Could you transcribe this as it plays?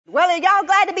Well, are y'all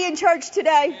glad to be in church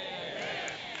today?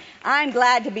 I'm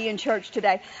glad to be in church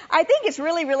today. I think it's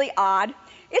really, really odd.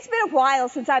 It's been a while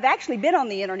since I've actually been on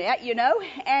the internet,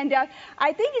 and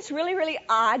I think it's really, really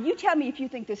odd. You tell me if you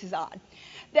think this is odd.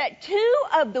 That 2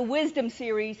 of the wisdom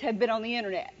series have been on the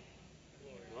internet.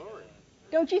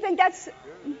 Don't you think that's...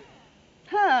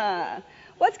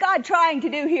 What's God trying to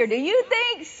do here? Do you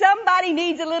think somebody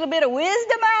needs a little bit of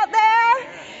wisdom out there?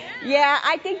 Yeah,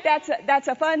 I think that's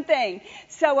a fun thing.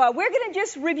 So we're going to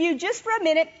just review just for a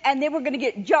minute, and then we're going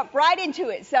to jump right into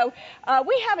it. So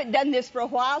we haven't done this for a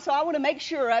while, so I want to make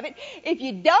sure of it. If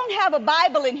you don't have a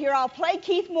Bible in here, I'll play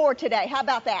Keith Moore today. How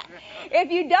about that?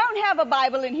 If you don't have a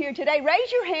Bible in here today,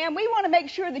 raise your hand. We want to make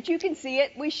sure that you can see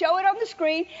it. We show it on the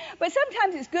screen, but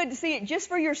sometimes it's good to see it just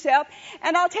for yourself.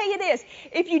 And I'll tell you this,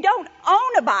 if you don't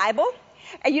own a Bible,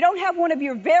 and you don't have one of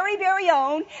your very, very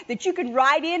own that you can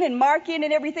write in and mark in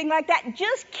and everything like that,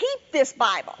 just keep this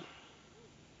Bible.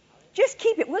 Just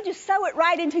keep it. We'll just sew it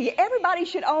right into you. Everybody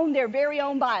should own their very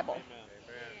own Bible.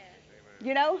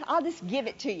 I'll just give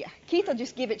it to you. Keith will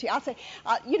just give it to you. I'll say,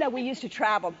 we used to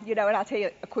travel, and I'll tell you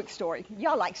a quick story.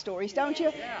 Y'all like stories, don't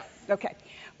you? Yeah. Okay.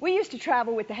 We used to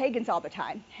travel with the Hagans all the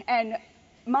time, and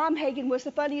Mom Hagan was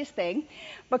the funniest thing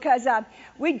because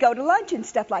we'd go to lunch and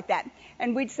stuff like that.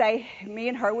 And we'd say, me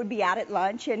and her would be out at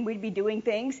lunch and we'd be doing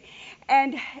things.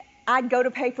 And I'd go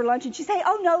to pay for lunch and she'd say,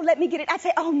 oh, no, let me get it. I'd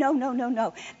say, oh,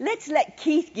 no. Let's let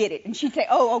Keith get it. And she'd say,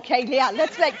 oh, okay, yeah,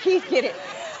 let's let Keith get it.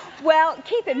 Well,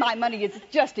 Keith and my money is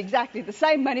just exactly the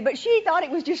same money, but she thought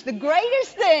it was just the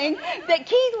greatest thing that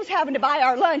Keith was having to buy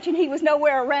our lunch and he was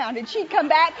nowhere around. And she'd come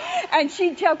back and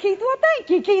she'd tell Keith, well, thank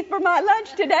you, Keith, for my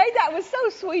lunch today. That was so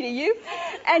sweet of you.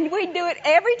 And we'd do it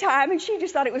every time, and she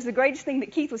just thought it was the greatest thing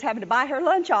that Keith was having to buy her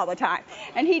lunch all the time.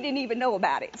 And he didn't even know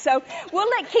about it. So we'll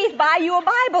let Keith buy you a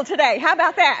Bible today. How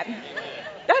about that?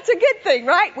 That's a good thing,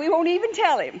 right? We won't even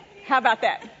tell him. How about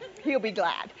that? He'll be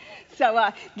glad.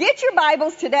 So get your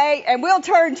Bibles today, and we'll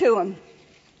turn to them.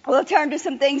 We'll turn to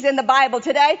some things in the Bible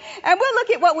today, and we'll look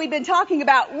at what we've been talking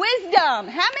about, wisdom. How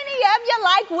many of you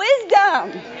like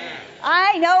wisdom?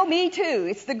 I know, me too.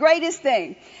 It's the greatest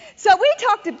thing. So we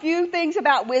talked a few things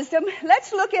about wisdom.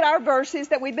 Let's look at our verses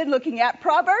that we've been looking at.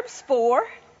 Proverbs 4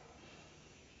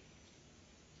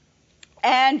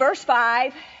 and verse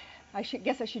 5. I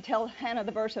should tell Hannah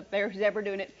the verse up there, who's ever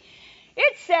doing it.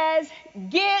 It says,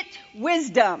 get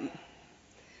wisdom.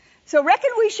 So reckon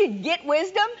we should get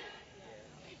wisdom?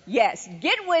 Yes,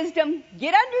 get wisdom,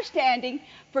 get understanding,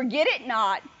 forget it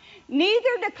not, neither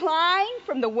decline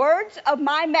from the words of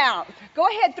my mouth. Go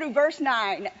ahead through verse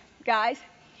 9, guys.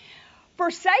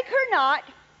 Forsake her not,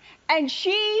 and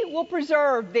she will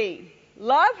preserve thee.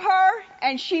 Love her,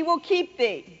 and she will keep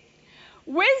thee.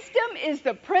 Wisdom is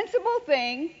the principal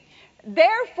thing,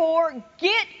 therefore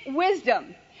get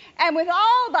wisdom. And with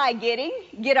all thy getting,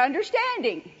 get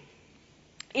understanding.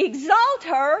 Exalt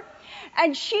her,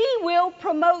 and she will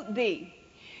promote thee.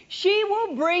 She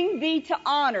will bring thee to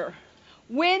honor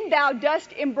when thou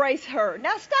dost embrace her.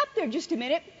 Now stop there just a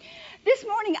minute. This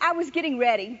morning I was getting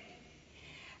ready,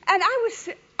 and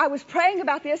I was praying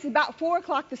about this about 4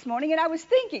 o'clock this morning, and I was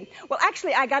thinking, well,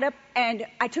 actually I got up and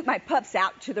I took my pups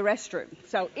out to the restroom.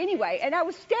 So anyway, and I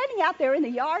was standing out there in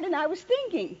the yard, and I was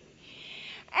thinking.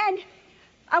 And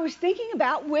I was thinking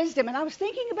about wisdom, and I was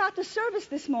thinking about the service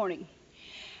this morning.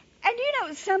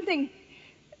 And something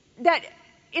that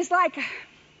is like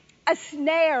a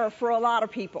snare for a lot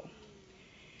of people.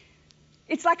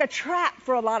 It's like a trap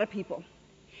for a lot of people,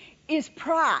 is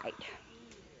pride.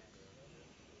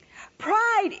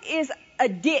 Pride is a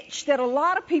ditch that a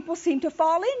lot of people seem to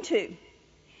fall into. And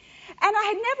I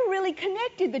had never really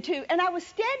connected the two, and I was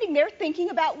standing there thinking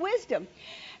about wisdom.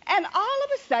 And all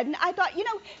of a sudden, I thought,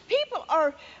 people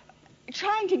are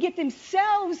trying to get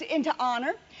themselves into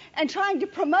honor and trying to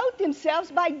promote themselves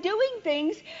by doing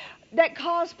things that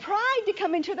cause pride to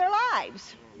come into their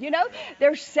lives.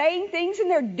 They're saying things and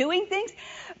they're doing things.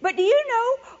 But do you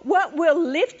know what will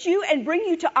lift you and bring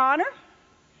you to honor?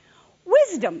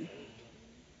 Wisdom.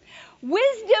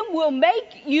 Wisdom will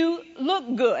make you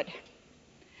look good.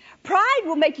 Pride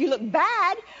will make you look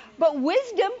bad, but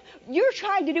wisdom, you're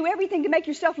trying to do everything to make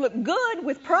yourself look good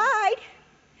with pride.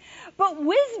 But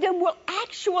wisdom will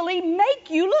actually make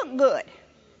you look good.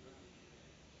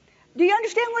 Do you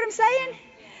understand what I'm saying?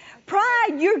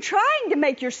 Pride, you're trying to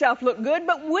make yourself look good,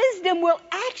 but wisdom will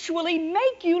actually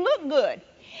make you look good.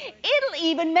 It'll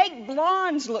even make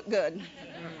blondes look good.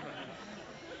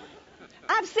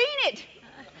 I've seen it.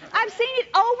 I've seen it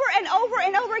over and over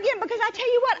and over again, because I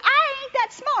tell you what, I ain't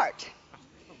that smart.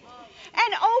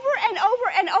 And over and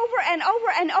over and over and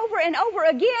over and over and over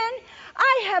again,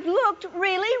 I have looked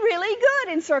really, really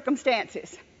good in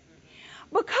circumstances.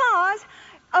 because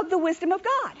of the wisdom of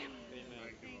God.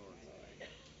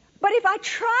 But if I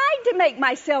tried to make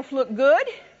myself look good,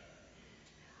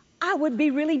 I would be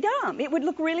really dumb. It would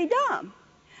look really dumb.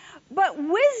 But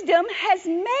wisdom has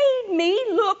made me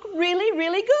look really,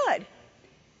 really good.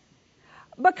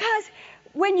 Because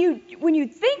when you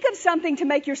think of something to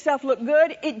make yourself look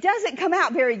good, it doesn't come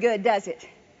out very good, does it?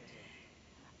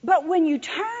 But when you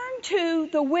turn to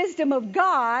the wisdom of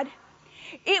God,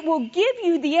 it will give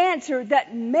you the answer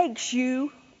that makes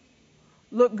you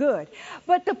look good.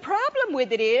 But the problem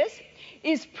with it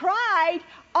is pride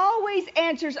always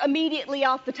answers immediately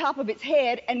off the top of its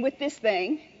head and with this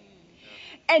thing.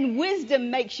 And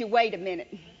wisdom makes you wait a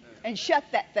minute and shut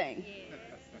that thing.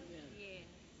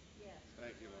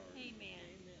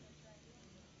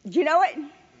 Do you know it?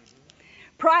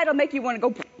 Pride will make you want to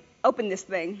go open this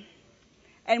thing.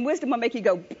 And wisdom will make you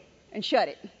go and shut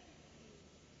it.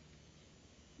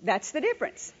 That's the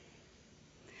difference.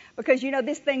 Because,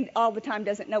 this thing all the time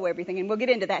doesn't know everything. And we'll get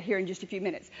into that here in just a few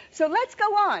minutes. So let's go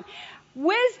on.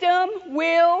 Wisdom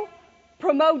will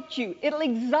promote you. It'll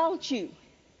exalt you.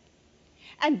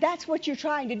 And that's what you're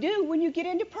trying to do when you get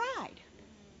into pride.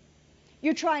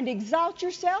 You're trying to exalt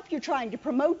yourself. You're trying to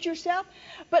promote yourself.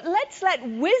 But let's let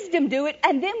wisdom do it,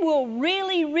 and then we'll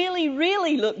really, really,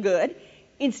 really look good.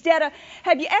 Instead of,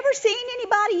 have you ever seen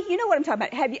anybody, you know what I'm talking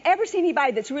about, have you ever seen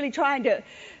anybody that's really trying to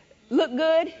look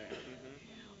good?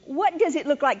 What does it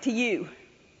look like to you?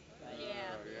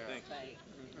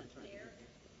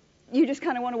 You just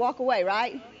kind of want to walk away,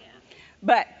 right?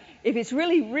 But if it's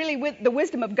really, really with the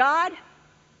wisdom of God,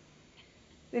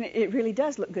 then it really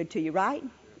does look good to you, right?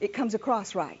 It comes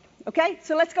across right. Okay?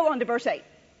 So let's go on to verse 9,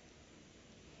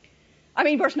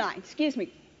 excuse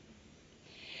me.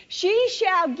 She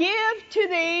shall give to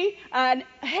thee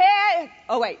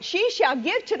she shall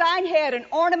give to thine head an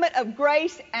ornament of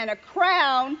grace, and a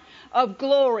crown of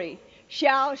glory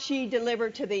shall she deliver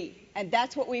to thee. And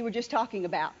that's what we were just talking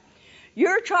about.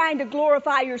 You're trying to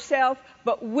glorify yourself,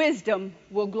 but wisdom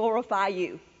will glorify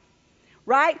you.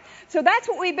 Right? So that's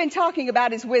what we've been talking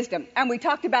about is wisdom. And we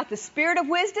talked about the spirit of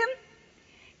wisdom.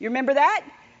 You remember that?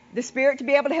 The spirit to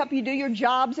be able to help you do your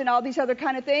jobs and all these other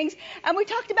kind of things. And we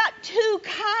talked about 2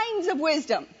 kinds of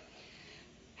wisdom.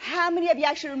 How many of you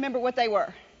actually remember what they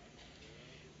were?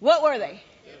 What were they?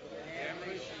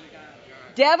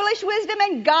 Devilish wisdom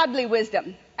and godly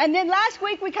wisdom. And then last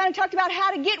week we kind of talked about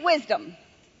how to get wisdom.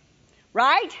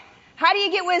 Right? How do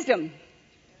you get wisdom?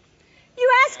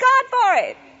 You ask God for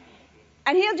it.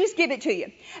 And He'll just give it to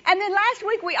you. And then last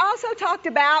week we also talked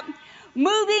about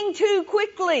moving too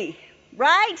quickly.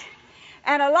 Right?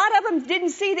 And a lot of them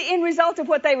didn't see the end result of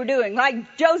what they were doing.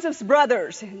 Like Joseph's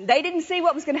brothers. They didn't see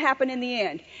what was going to happen in the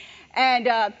end.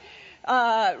 And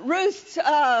Ruth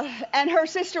and her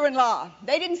sister-in-law.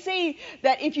 They didn't see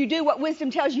that if you do what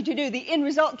wisdom tells you to do, the end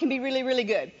result can be really, really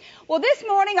good. Well, this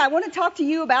morning I want to talk to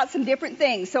you about some different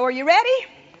things. So are you ready?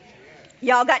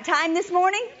 Y'all got time this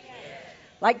morning?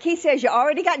 Like Keith says, you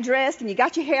already got dressed and you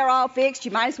got your hair all fixed.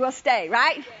 You might as well stay,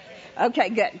 right? Okay,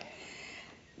 good.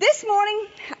 This morning,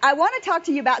 I want to talk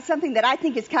to you about something that I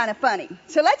think is kind of funny.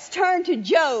 So let's turn to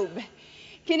Job.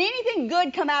 Can anything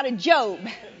good come out of Job?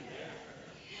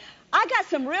 I got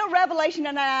some real revelation,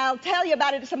 and I'll tell you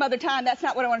about it some other time. That's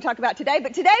not what I want to talk about today.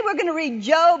 But today we're going to read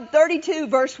Job 32,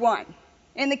 verse 1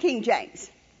 in the King James.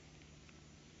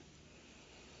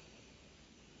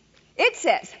 It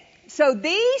says, "So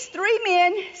these 3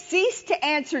 men ceased to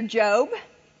answer Job,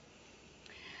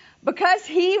 because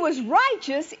he was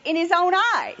righteous in his own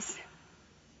eyes.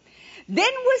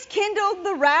 Then was kindled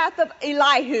the wrath of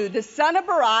Elihu, the son of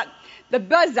Barak, the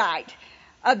Buzite,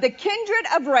 of the kindred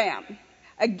of Ram.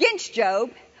 Against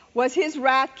Job was his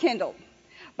wrath kindled,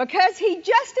 because he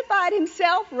justified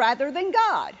himself rather than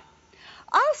God.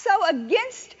 Also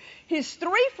against his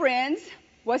 3 friends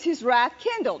was his wrath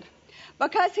kindled,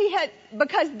 because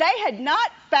they had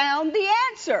not found the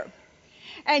answer,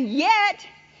 and yet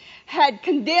had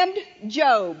condemned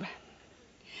Job.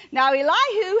 Now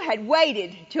Elihu had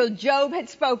waited till Job had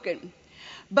spoken,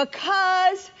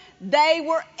 because they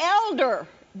were elder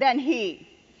than he.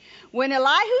 When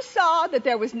Elihu saw that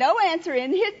there was no answer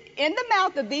in the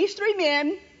mouth of these 3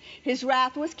 men, his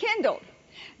wrath was kindled.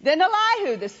 Then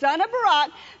Elihu, the son of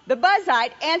Barak, the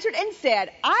Buzite, answered and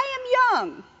said, I am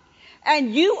young,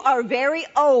 and you are very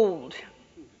old.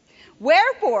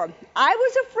 Wherefore I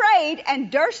was afraid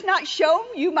and durst not show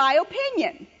you my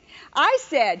opinion. I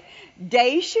said,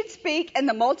 days should speak, and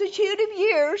the multitude of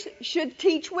years should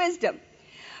teach wisdom.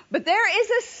 But there is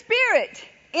a spirit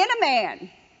in a man,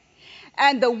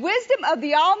 and the wisdom of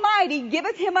the Almighty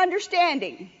giveth him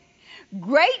understanding.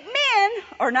 Great men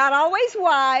are not always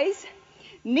wise,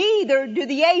 neither do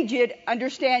the aged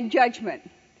understand judgment.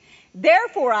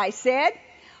 Therefore I said,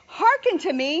 hearken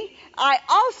to me, I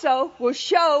also will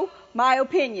show my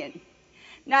opinion.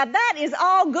 Now that is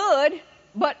all good,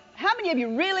 but how many of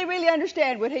you really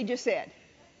understand what he just said?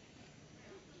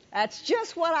 That's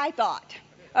just what I thought.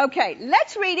 Okay,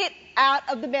 let's read it out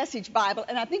of the Message Bible,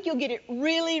 and I think you'll get it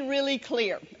really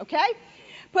clear, okay?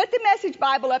 Put the Message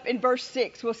Bible up in verse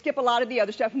 6. We'll skip a lot of the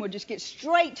other stuff, and we'll just get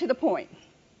straight to the point.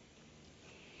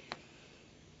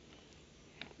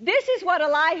 This is what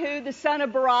Elihu, the son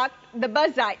of Barak, the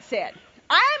Buzite, said.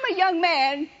 I am a young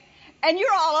man, and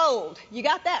you're all old. You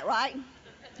got that right?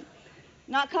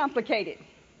 Not complicated.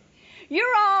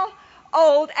 You're all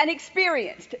old and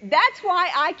experienced. That's why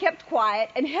I kept quiet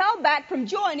and held back from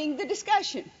joining the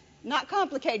discussion. Not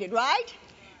complicated, right?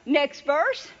 Next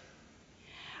verse.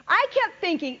 I kept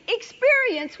thinking,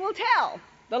 experience will tell.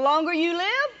 The longer you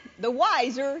live, the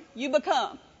wiser you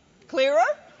become. Clearer?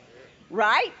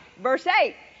 Right? Verse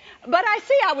 8. But I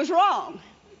see I was wrong.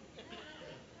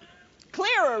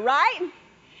 Clearer, right?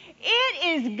 It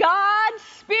is God's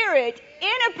Spirit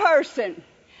in a person,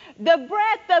 the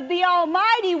breath of the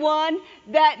Almighty One,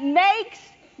 that makes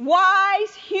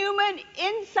wise human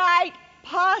insight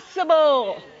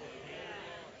possible.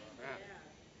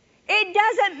 It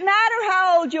doesn't matter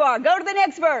how old you are. Go to the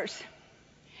next verse.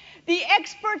 The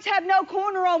experts have no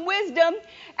corner on wisdom,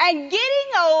 and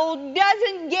getting old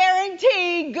doesn't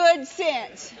guarantee good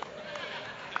sense.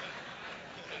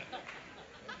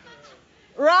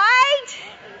 Right?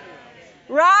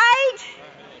 Right?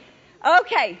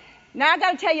 Okay, now I've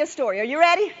got to tell you a story. Are you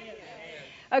ready?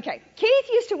 Okay, Keith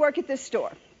used to work at this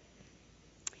store.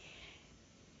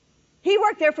 He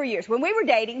worked there for years. When we were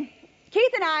dating,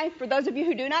 Keith and I, for those of you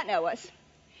who do not know us,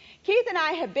 Keith and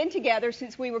I have been together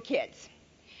since we were kids.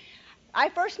 I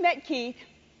first met Keith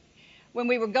when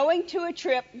we were going to a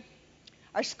trip,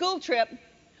 our school trip,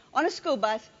 on a school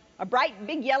bus, a bright,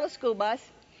 big yellow school bus,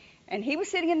 and he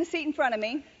was sitting in the seat in front of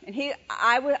me, and he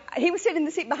was sitting in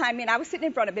the seat behind me, and I was sitting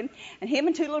in front of him, and him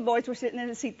and two little boys were sitting in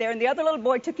the seat there, and the other little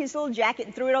boy took his little jacket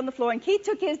and threw it on the floor, and Keith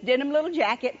took his denim little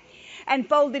jacket and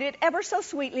folded it ever so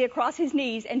sweetly across his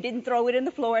knees and didn't throw it in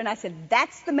the floor, and I said,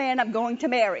 that's the man I'm going to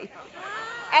marry.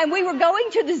 And we were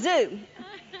going to the zoo.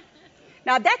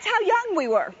 Now, that's how young we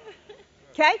were,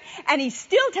 okay? And he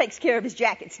still takes care of his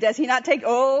jackets, does he not?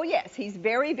 Oh, yes, he's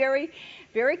very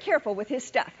careful with his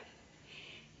stuff.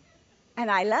 And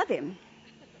I love him.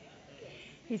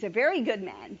 He's a very good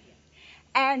man.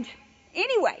 And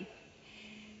anyway,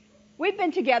 we've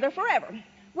been together forever.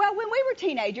 Well, when we were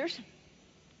teenagers,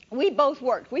 we both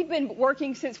worked. We've been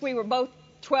working since we were both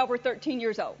 12 or 13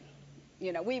 years old.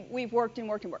 You know, we've worked and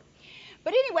worked and worked.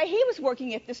 But anyway, he was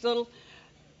working at this little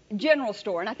general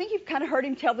store, and I think you've kind of heard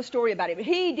him tell the story about it. But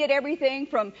he did everything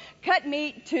from cut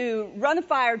meat to run a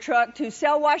fire truck to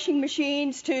sell washing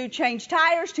machines to change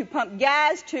tires to pump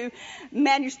gas to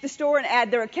manage the store and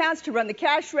add their accounts to run the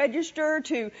cash register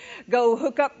to go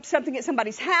hook up something at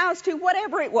somebody's house to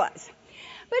whatever it was.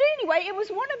 But anyway, it was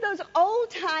one of those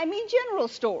old-timey general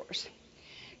stores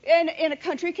in a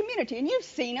country community, and you've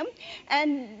seen them.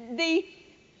 And the,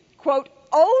 quote,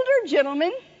 older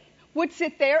gentleman would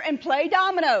sit there and play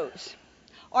dominoes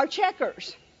or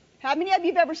checkers. How many of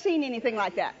you have ever seen anything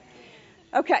like that?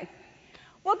 Okay.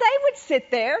 Well, they would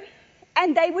sit there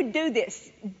and they would do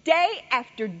this day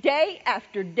after day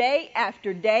after day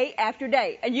after day after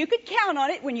day. And you could count on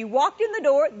it. When you walked in the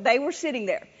door, they were sitting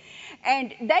there.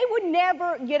 And they would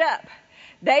never get up.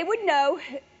 They would know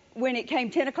when it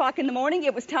came 10 o'clock in the morning,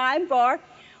 it was time for,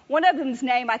 one of them's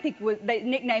name, I think, the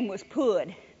nickname was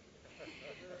Pud.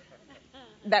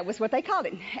 That was what they called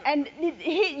him. And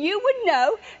you would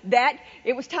know that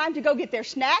it was time to go get their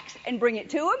snacks and bring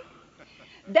it to them.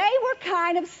 They were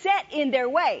kind of set in their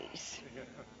ways.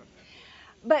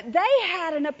 But they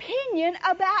had an opinion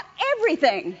about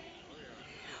everything.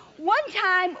 One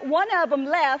time, one of them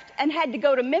left and had to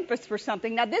go to Memphis for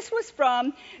something. Now, this was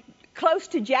from close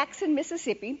to Jackson,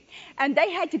 Mississippi, and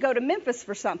they had to go to Memphis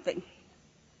for something.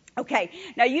 Okay,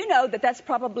 now you know that that's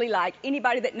probably like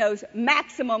anybody that knows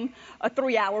maximum a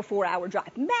 3-hour, 4-hour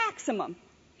drive. Maximum.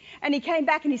 And he came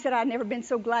back and he said, I've never been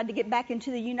so glad to get back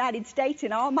into the United States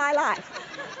in all my life.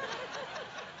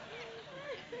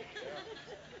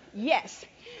 Yes.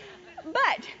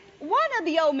 But one of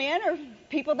the old men or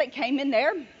people that came in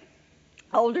there,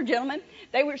 older gentlemen,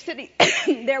 they were sitting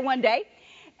there one day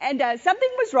and something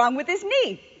was wrong with his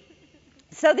knee.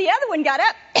 So the other one got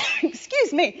up,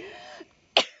 excuse me,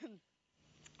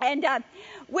 and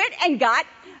went and got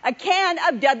a can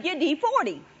of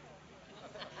WD-40.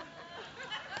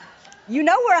 You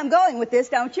know where I'm going with this,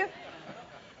 don't you?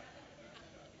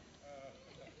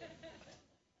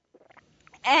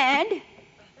 And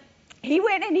he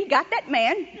went and he got that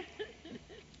man.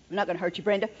 I'm not going to hurt you,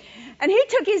 Brenda. And he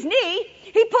took his knee,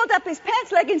 he pulled up his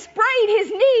pants leg and sprayed his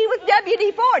knee with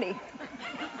WD-40.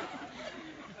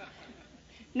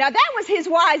 Now that was his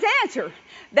wise answer.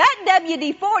 That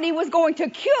WD-40 was going to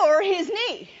cure his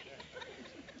knee.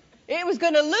 It was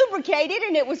going to lubricate it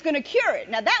and it was going to cure it.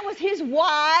 Now that was his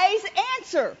wise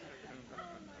answer.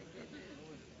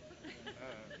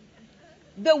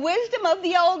 The wisdom of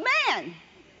the old man.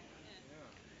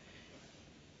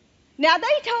 Now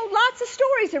they told lots of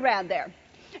stories around there.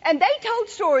 And they told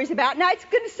stories about, now it's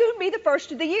going to soon be the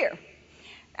first of the year.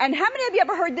 And how many of you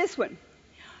ever heard this one?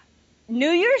 New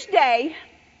Year's Day,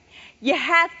 you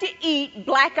have to eat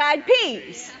black-eyed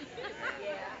peas.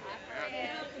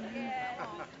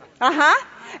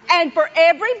 And for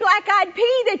every black-eyed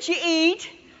pea that you eat,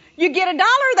 you get $1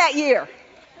 that year.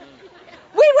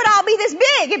 We would all be this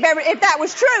big if that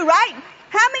was true, right?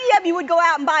 How many of you would go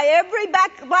out and buy every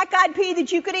black-eyed pea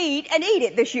that you could eat and eat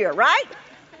it this year, right?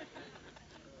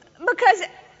 Because,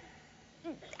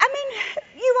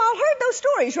 you've all heard those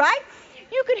stories, right?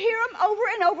 You could hear them over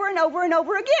and over and over and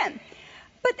over again.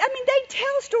 But, they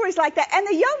tell stories like that, and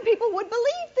the young people would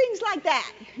believe things like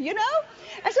that, you know?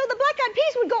 And so the black-eyed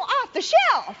peas would go off the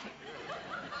shelf.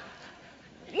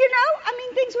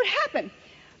 Things would happen.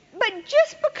 But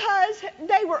just because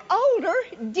they were older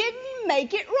didn't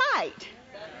make it right.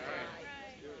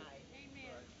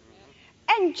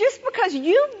 And just because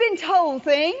you've been told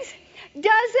things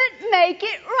doesn't make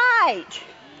it right.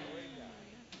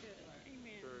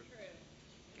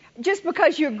 Just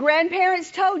because your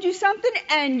grandparents told you something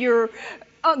and your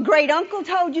great uncle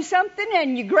told you something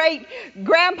and your great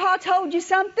grandpa told you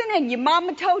something and your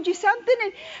mama told you something,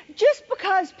 and just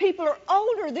because people are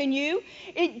older than you,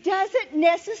 it doesn't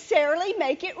necessarily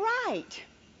make it right.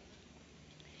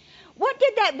 What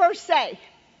did that verse say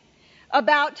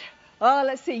about,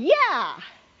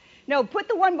 no, put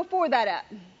the one before that up.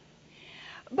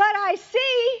 But I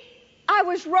see I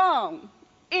was wrong.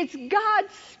 It's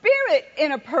God's Spirit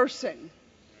in a person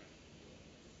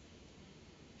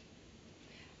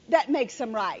that makes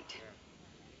them right.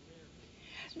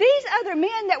 These other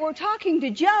men that were talking to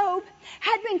Job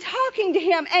had been talking to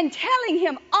him and telling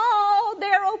him all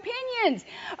their opinions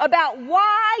about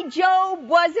why Job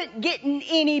wasn't getting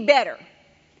any better.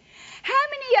 How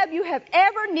many of you have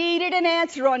ever needed an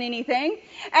answer on anything,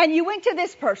 and you went to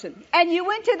this person, and you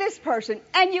went to this person,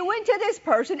 and you went to this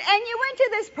person, and you went to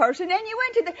this person, and you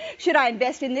went to should I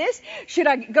invest in this? Should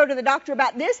I go to the doctor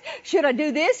about this? Should I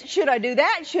do this? Should I do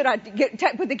that? Should I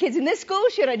put the kids in this school?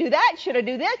 Should I do that? Should I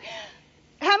do this?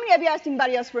 How many of you asked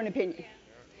anybody else for an opinion?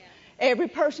 Every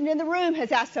person in the room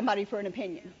has asked somebody for an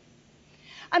opinion.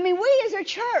 We as a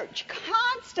church,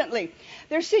 constantly,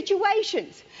 there's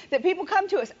situations that people come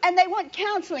to us and they want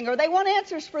counseling or they want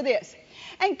answers for this.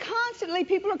 And constantly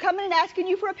people are coming and asking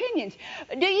you for opinions.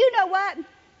 Do you know what?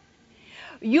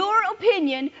 Your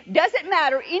opinion doesn't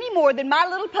matter any more than my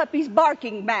little puppy's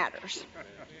barking matters.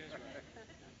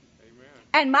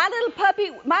 And my little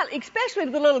puppy, especially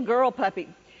the little girl puppy,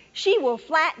 she will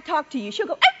flat talk to you. She'll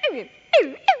go,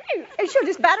 and she'll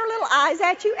just bat her little eyes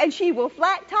at you and she will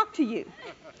flat talk to you.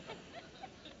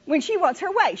 When she wants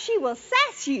her way, she will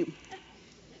sass you.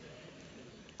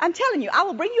 I'm telling you, I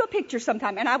will bring you a picture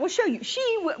sometime and I will show you.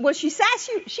 Will she sass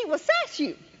you? She will sass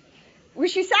you. Will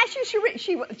she sass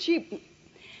you?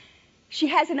 She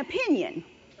has an opinion.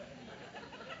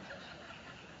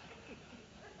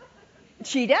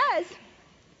 She does.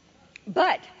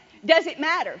 But does it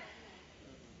matter?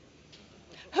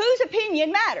 Whose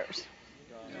opinion matters?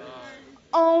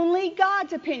 Only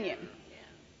God's opinion.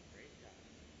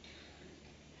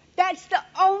 That's the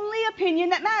only opinion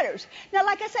that matters. Now,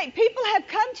 like I say, people have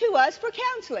come to us for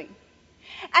counseling.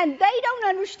 And they don't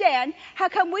understand how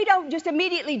come we don't just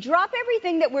immediately drop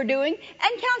everything that we're doing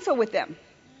and counsel with them.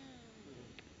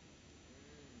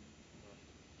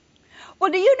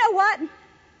 Well, do you know what?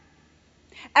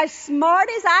 As smart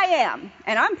as I am,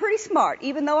 and I'm pretty smart,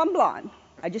 even though I'm blonde.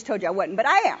 I just told you I wasn't, but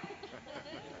I am.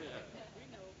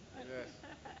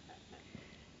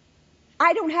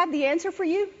 I don't have the answer for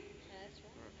you.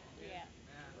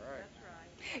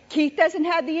 Keith doesn't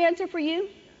have the answer for you.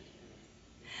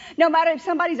 No matter if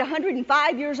somebody's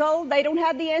 105 years old, they don't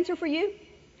have the answer for you.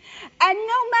 And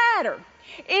no matter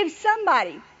if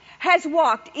somebody has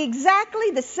walked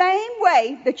exactly the same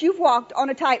way that you've walked on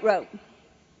a tightrope,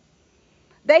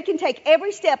 they can take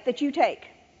every step that you take.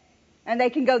 And they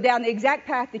can go down the exact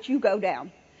path that you go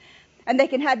down. And they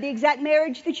can have the exact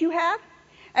marriage that you have.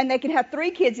 And they can have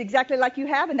 3 kids exactly like you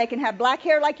have. And they can have black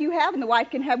hair like you have. And the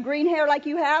wife can have green hair like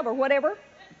you have or whatever.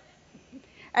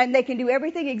 And they can do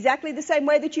everything exactly the same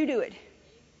way that you do it.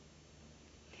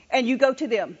 and you go to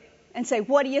them and say,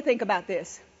 what do you think about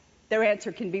this? Their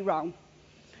answer can be wrong,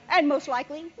 and most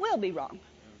likely will be wrong.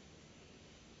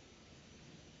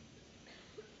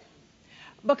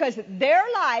 Because their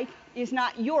life is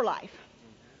not your life.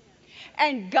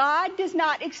 And God does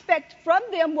not expect from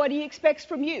them what he expects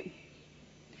from you.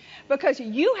 Because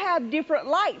you have different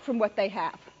light from what they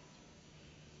have.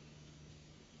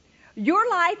 Your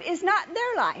life is not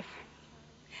their life.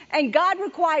 And God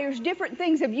requires different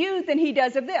things of you than he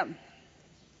does of them.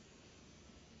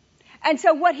 And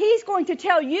so what he's going to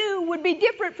tell you would be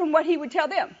different from what he would tell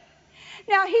them.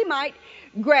 Now, he might,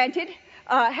 granted,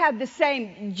 have the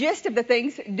same gist of the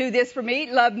things. Do this for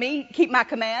me, love me, keep my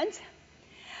commands.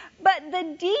 But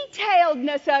the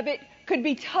detailedness of it could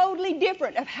be totally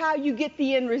different of how you get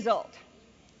the end result.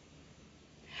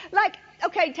 Like,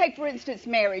 okay, take for instance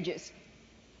marriages.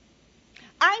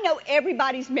 I know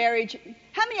everybody's marriage.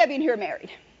 How many of you in here are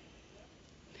married?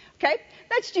 Okay,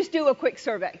 let's just do a quick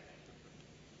survey.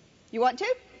 You want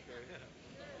to?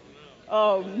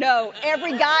 Oh no,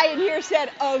 every guy in here said,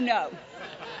 oh no.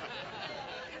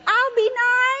 I'll be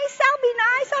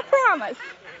nice, I promise.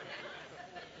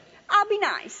 I'll be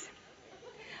nice.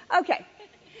 Okay.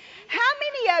 How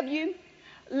many of you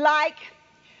like,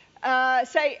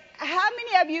 say, how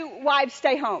many of you wives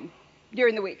stay home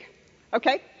during the week?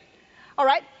 Okay. All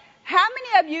right. How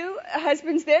many of you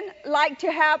husbands then like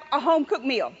to have a home cooked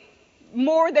meal?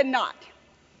 More than not.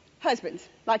 Husbands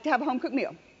like to have a home cooked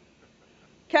meal.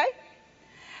 Okay.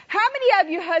 How many of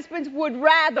you husbands would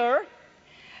rather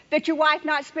that your wife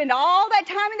not spend all that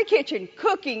time in the kitchen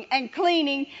cooking and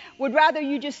cleaning, would rather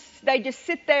they just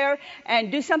sit there and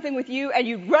do something with you, and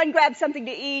you run grab something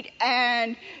to eat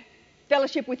and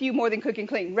fellowship with you more than cook and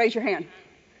clean? Raise your hand.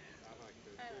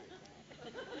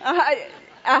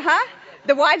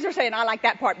 The wives are saying, I like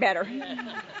that part better.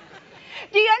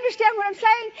 Do you understand what I'm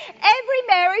saying? Every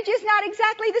marriage is not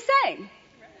exactly the same.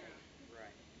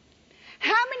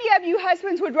 How many of you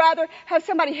husbands would rather have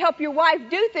somebody help your wife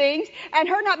do things and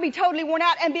her not be totally worn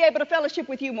out and be able to fellowship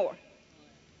with you more?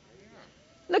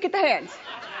 Look at the hands.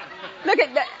 Look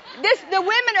at the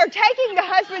women are taking the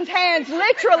husband's hands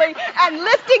literally and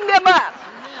lifting them up.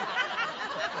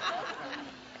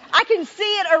 I can see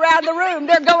it around the room.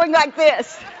 They're going like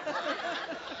this.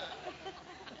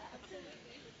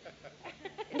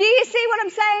 Do you see what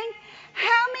I'm saying?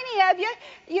 How many of you,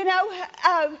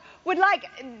 would like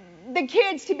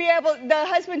the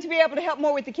husband to be able to help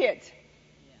more with the kids?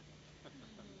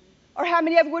 Or how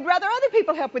many of you would rather other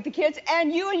people help with the kids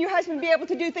and you and your husband be able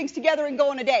to do things together and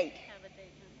go on a date?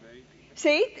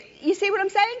 See? You see what I'm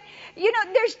saying?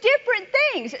 There's different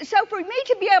things. So for me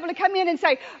to be able to come in and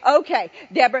say, okay,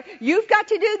 Deborah, you've got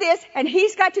to do this and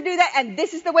he's got to do that, and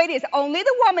this is the way it is. Only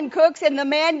the woman cooks and the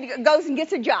man goes and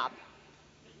gets a job.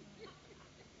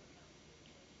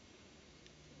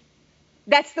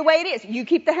 That's the way it is. You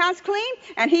keep the house clean,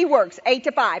 and he works 8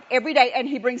 to 5 every day, and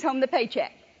he brings home the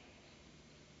paycheck.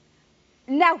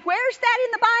 Now, where's that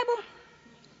in the Bible?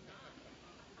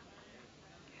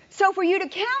 So for you to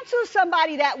counsel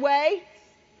somebody that way,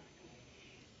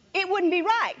 it wouldn't be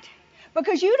right.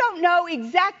 Because you don't know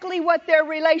exactly what their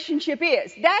relationship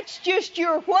is. That's just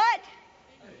your what?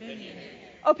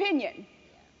 Opinion.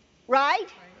 Right?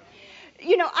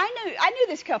 I knew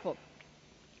this couple.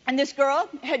 And this girl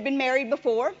had been married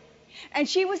before, and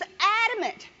she was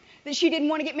adamant that she didn't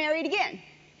want to get married again.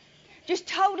 Just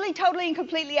totally and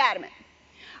completely adamant.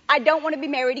 I don't want to be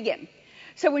married again.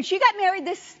 So when she got married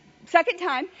this second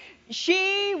time,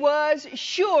 she was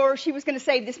sure she was going to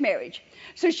save this marriage.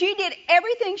 So she did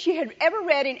everything she had ever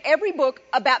read in every book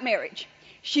about marriage.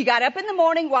 She got up in the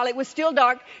morning while it was still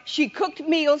dark. She cooked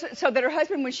meals so that her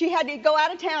husband, when she had to go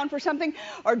out of town for something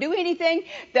or do anything,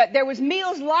 that there was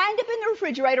meals lined up in the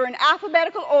refrigerator in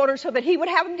alphabetical order so that he would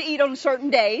have them to eat on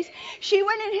certain days. She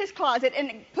went in his closet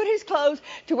and put his clothes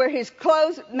to where his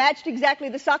clothes matched exactly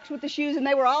the socks with the shoes, and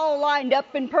they were all lined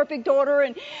up in perfect order.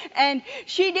 And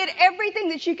she did everything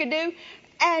that she could do.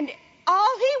 And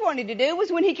all he wanted to do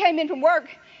was when he came in from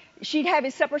work, she'd have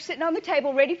his supper sitting on the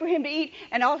table ready for him to eat,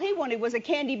 and all he wanted was a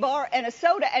candy bar and a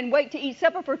soda and wait to eat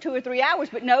supper for 2 or 3 hours.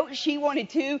 But no, she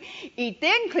wanted to eat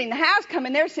then, clean the house, come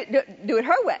in there, do it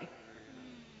her way.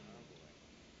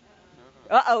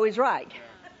 Uh-oh, he's right.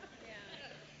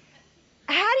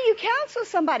 How do you counsel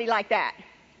somebody like that?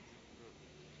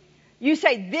 You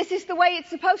say, this is the way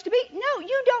it's supposed to be? No,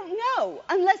 you don't know.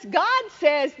 Unless God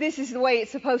says this is the way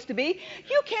it's supposed to be,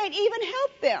 you can't even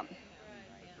help them.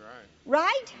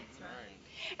 Right?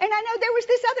 And I know there was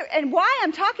this other, and why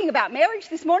I'm talking about marriage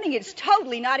this morning, it's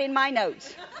totally not in my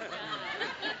notes.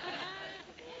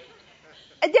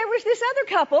 There was this other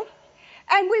couple,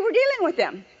 and we were dealing with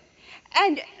them.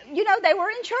 And, they were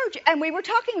in church, and we were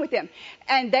talking with them.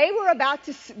 And they were about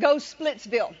to go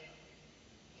Splitsville.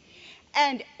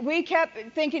 And we kept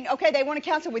thinking, okay, they want to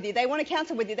counsel with you. They want to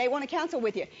counsel with you. They want to counsel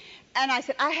with you. And I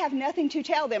said, I have nothing to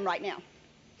tell them right now.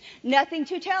 Nothing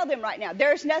to tell them right now.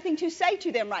 There's nothing to say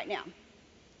to them right now.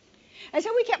 And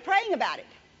so we kept praying about it.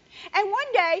 And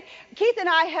one day, Keith and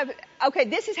I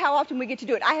this is how often we get to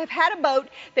do it. I have had a boat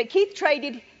that Keith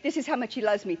traded. This is how much he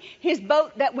loves me. His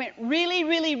boat that went really,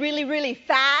 really, really, really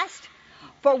fast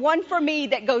for one for me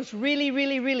that goes really,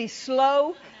 really, really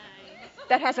slow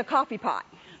that has a coffee pot.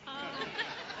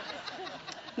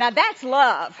 Now that's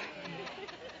love.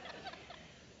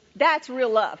 That's real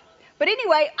love. But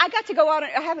anyway, I got to go on it.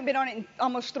 I haven't been on it in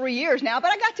almost 3 years now,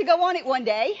 but I got to go on it one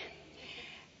day.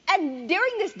 And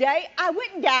during this day, I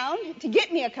went down to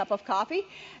get me a cup of coffee,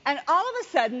 and all of a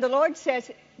sudden, the Lord says,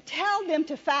 tell them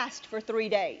to fast for 3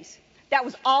 days. That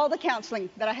was all the counseling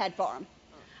that I had for them.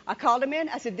 I called them in.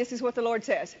 I said, this is what the Lord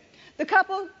says. The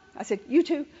couple, I said, you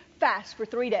two, fast for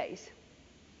 3 days.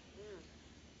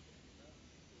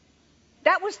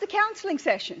 That was the counseling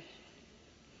session.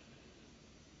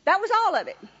 That was all of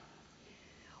it.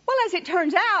 Well, as it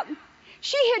turns out,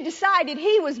 she had decided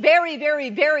he was very, very,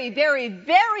 very, very,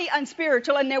 very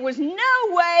unspiritual, and there was no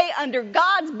way under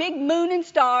God's big moon and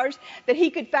stars that he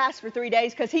could fast for 3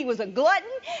 days, because he was a glutton,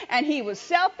 and he was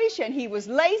selfish, and he was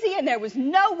lazy, and there was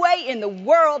no way in the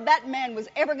world that man was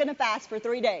ever going to fast for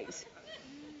 3 days.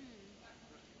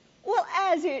 Well,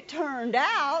 as it turned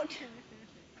out,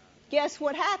 guess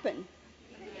what happened?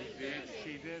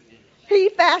 She did. He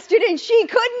fasted, and she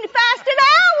couldn't fast an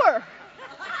hour.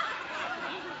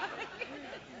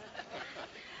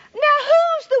 Now,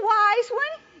 who's the wise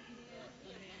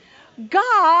one?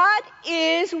 God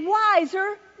is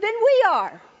wiser than we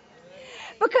are.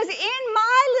 Because in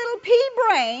my little pea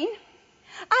brain,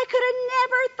 I could have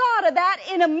never thought of that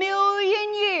in a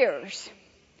million years.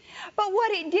 But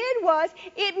what it did was,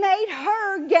 it made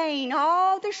her gain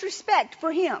all this respect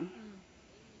for him.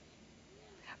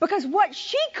 Because what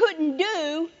she couldn't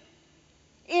do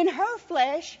in her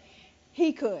flesh,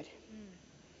 he could.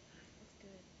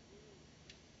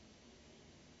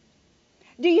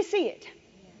 Do you see it?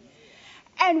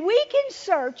 And we can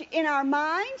search in our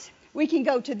minds. We can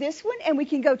go to this one, and we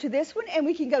can go to this one, and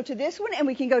we can go to this one, and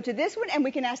we can go to this one, and we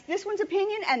can ask this one's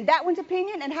opinion and that one's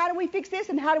opinion, and how do we fix this,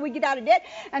 and how do we get out of debt,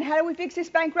 and how do we fix this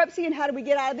bankruptcy, and how do we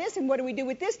get out of this, and what do we do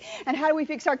with this, and how do we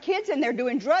fix our kids, and they're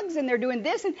doing drugs, and they're doing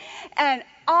this, and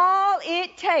all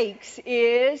it takes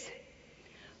is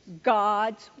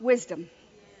God's wisdom.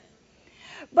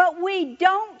 But we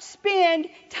don't spend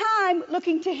time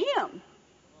looking to him.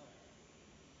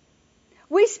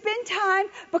 We spend time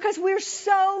because we're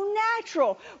so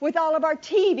natural with all of our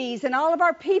TVs and all of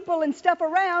our people and stuff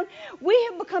around. We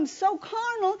have become so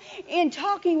carnal in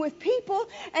talking with people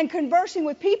and conversing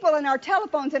with people and our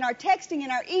telephones and our texting and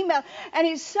our email. And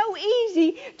it's so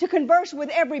easy to converse with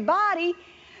everybody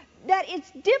that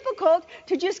it's difficult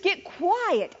to just get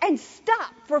quiet and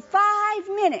stop for 5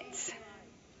 minutes.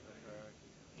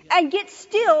 And get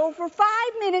still for 5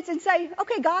 minutes and say,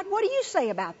 okay, God, what do you say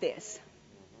about this?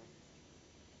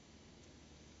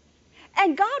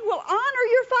 And God will honor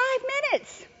your 5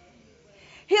 minutes.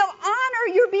 He'll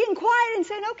honor your being quiet and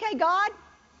saying, okay, God.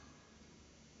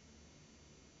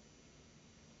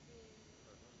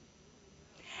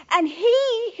 And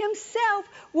he himself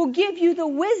will give you the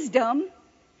wisdom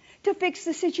to fix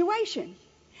the situation.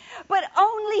 But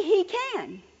only he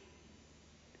can.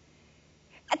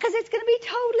 Because it's going to be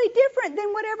totally different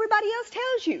than what everybody else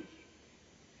tells you.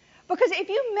 Because if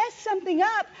you mess something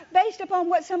up based upon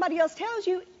what somebody else tells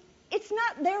you, it's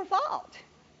not their fault.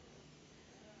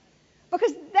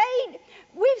 Because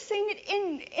we've seen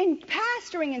it in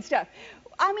pastoring and stuff.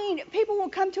 I mean, people will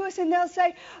come to us and they'll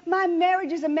say, my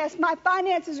marriage is a mess, my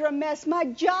finances are a mess, my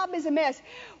job is a mess.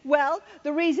 Well,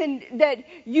 the reason that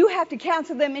you have to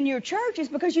counsel them in your church is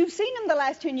because you've seen them the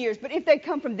last 10 years. But if they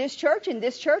come from this church and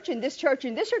this church and this church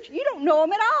and this church, you don't know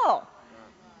them at all.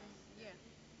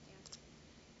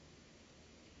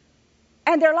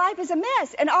 And their life is a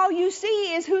mess. And all you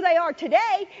see is who they are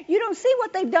today. You don't see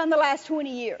what they've done the last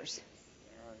 20 years.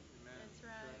 That's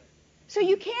right. So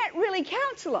you can't really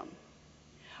counsel them.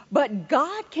 But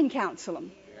God can counsel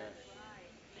them.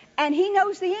 And he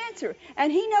knows the answer.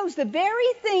 And he knows the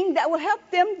very thing that will help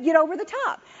them get over the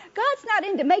top. God's not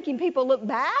into making people look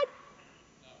bad.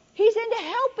 He's into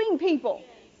helping people.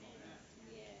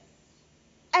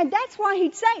 And that's why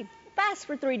he'd say, fast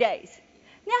for 3 days.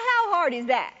 Now, how hard is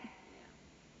that?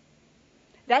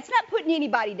 That's not putting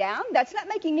anybody down. That's not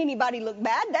making anybody look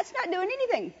bad. That's not doing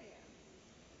anything.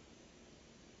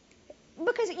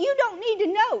 Because you don't need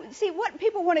to know. See, what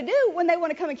people want to do when they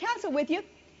want to come and counsel with you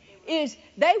is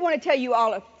they want to tell you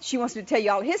she wants to tell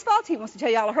you all of his faults, he wants to tell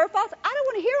you all of her faults. I don't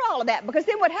want to hear all of that, because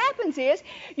then what happens is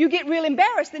you get real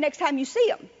embarrassed the next time you see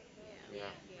him. Yeah.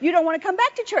 You don't want to come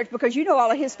back to church because you know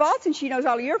all of his faults and she knows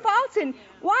all of your faults, and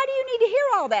why do you need to hear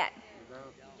all that?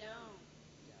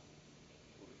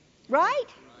 Right?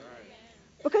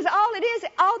 Because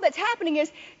all that's happening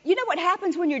is, you know what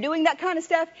happens when you're doing that kind of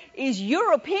stuff is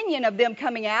your opinion of them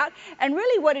coming out, and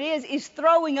really what it is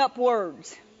throwing up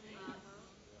words.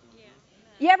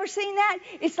 You ever seen that?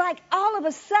 It's like all of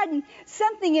a sudden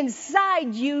something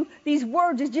inside you, these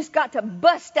words has just got to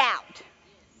bust out.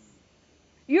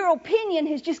 Your opinion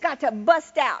has just got to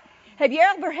bust out. Have you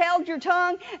ever held your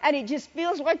tongue and it just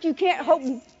feels like you can't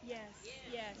hold? Yes.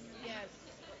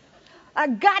 I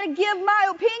got to give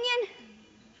my opinion.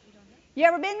 You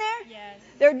ever been there? Yes.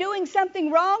 They're doing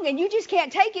something wrong and you just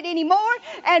can't take it anymore.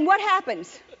 And what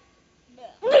happens?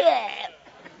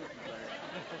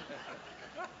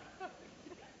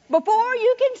 Before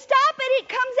you can stop it, it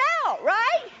comes out,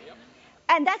 right? Yep.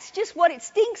 And that's just what it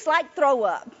stinks like, throw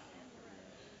up.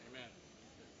 Amen.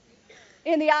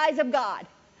 In the eyes of God.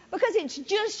 Because it's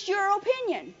just your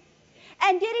opinion.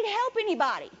 And did it help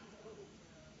anybody?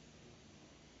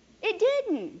 It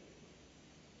didn't.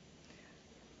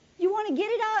 You want to get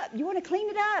it up. You want to clean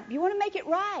it up. You want to make it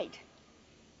right.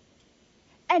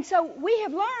 And so we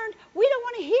have learned we don't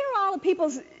want to hear all of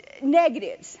people's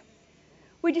negatives.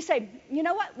 We just say, you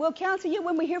know what? We'll counsel you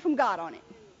when we hear from God on it.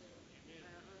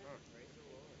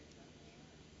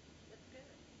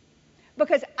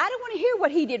 Because I don't want to hear what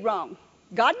he did wrong.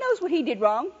 God knows what he did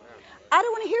wrong. I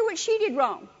don't want to hear what she did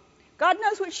wrong. God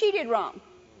knows what she did wrong.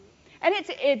 And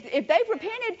if they've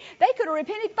repented, they could have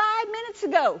repented 5 minutes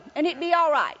ago, and it'd be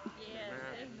all right. Yes.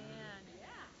 Amen.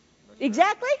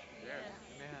 Exactly? Yes.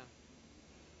 Amen.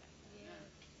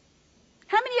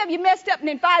 How many of you messed up and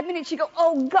in 5 minutes you go,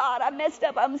 oh God, I messed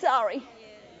up, I'm sorry.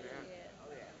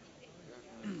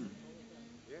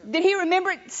 Did he remember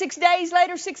it 6 days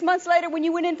later, 6 months later when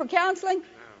you went in for counseling?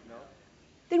 No.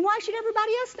 Then why should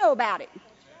everybody else know about it?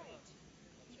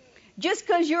 Just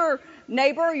because your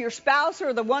neighbor or your spouse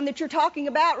or the one that you're talking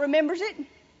about remembers it?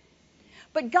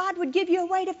 But God would give you a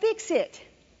way to fix it.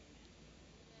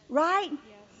 Right?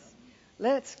 Yes.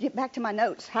 Let's get back to my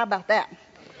notes. How about that?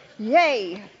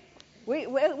 Yay.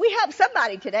 We helped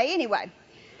somebody today anyway.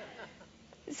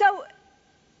 So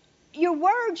your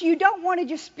words, you don't want to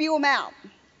just spew them out.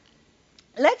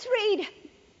 Let's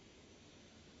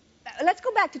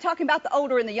go back to talking about the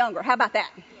older and the younger. How about that?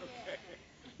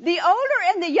 The older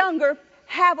and the younger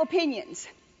have opinions.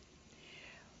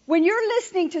 When you're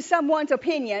listening to someone's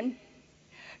opinion,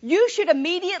 you should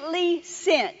immediately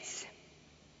sense.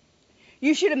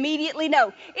 You should immediately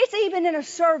know. It's even in a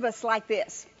service like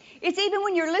this. It's even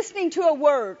when you're listening to a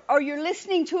word, or you're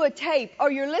listening to a tape,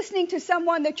 or you're listening to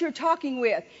someone that you're talking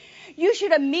with. You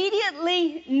should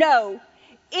immediately know,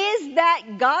 is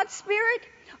that God's Spirit,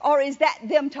 or is that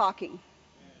them talking?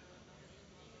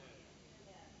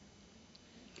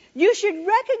 You should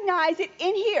recognize it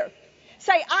in here.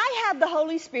 Say, I have the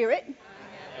Holy Spirit.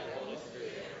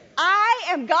 I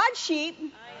am God's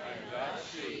sheep.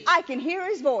 I can hear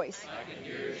his voice.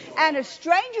 And a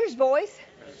stranger's voice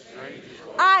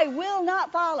I will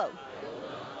not follow.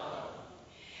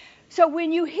 So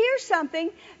when you hear something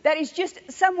that is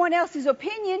just someone else's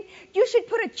opinion, you should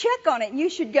put a check on it. And you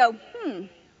should go,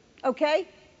 okay,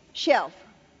 shelf.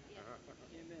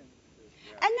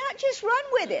 And not just run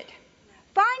with it.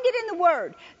 Find it in the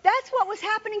Word. That's what was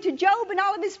happening to Job and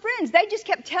all of his friends. They just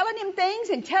kept telling him things,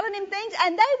 and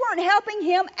they weren't helping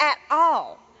him at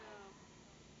all.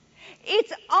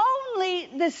 It's only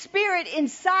the Spirit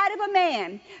inside of a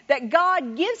man that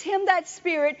God gives him that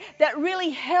Spirit that really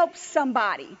helps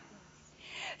somebody.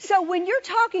 So when you're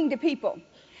talking to people,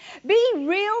 be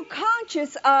real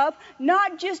conscious of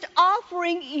not just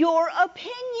offering your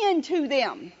opinion to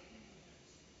them.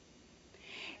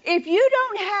 If you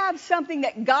don't have something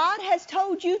that God has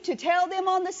told you to tell them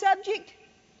on the subject,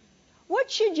 what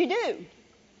should you do?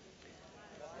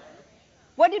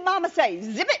 What did Mama say?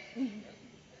 Zip it.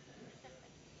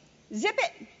 Zip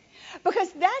it.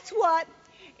 Because that's what,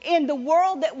 in the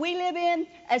world that we live in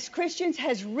as Christians,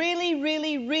 has really,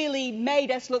 really, really made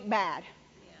us look bad.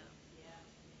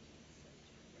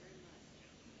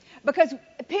 Because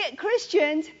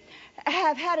Christians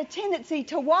have had a tendency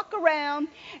to walk around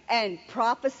and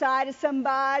prophesy to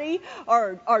somebody,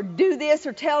 or do this,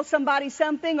 or tell somebody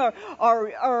something,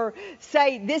 or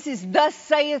say, this is thus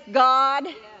saith God.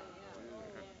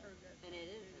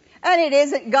 And it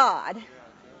isn't God.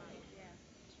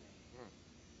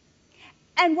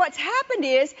 And what's happened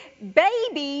is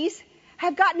babies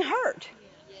have gotten hurt.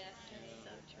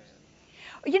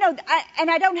 You know,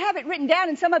 I don't have it written down,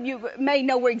 and some of you may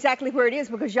know exactly where it is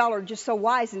because y'all are just so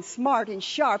wise and smart and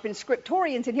sharp and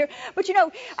scriptorians in here. But you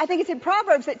know, I think it's in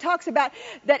Proverbs that talks about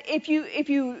that if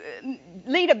you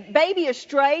lead a baby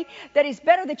astray, that it's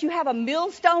better that you have a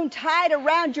millstone tied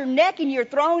around your neck and you're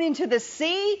thrown into the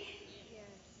sea.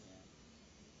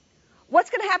 What's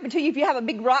going to happen to you if you have a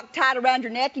big rock tied around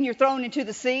your neck and you're thrown into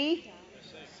the sea?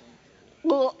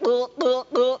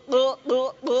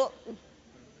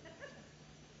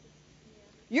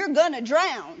 You're going to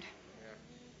drown.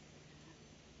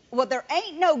 Well, there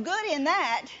ain't no good in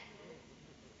that.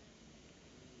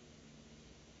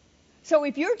 So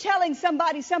if you're telling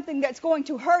somebody something that's going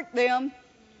to hurt them,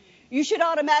 you should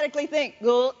automatically think,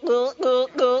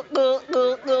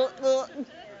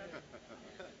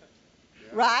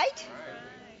 right?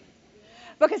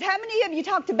 Because how many of you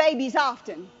talk to babies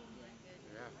often?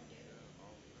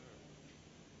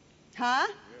 Huh?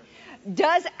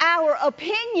 Does our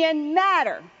opinion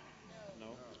matter?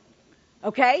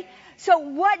 Okay? So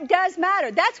what does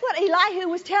matter? That's what Elihu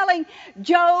was telling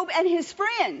Job and his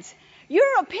friends.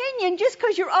 Your opinion, just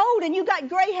because you're old and you got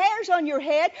gray hairs on your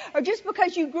head, or just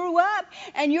because you grew up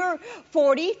and you're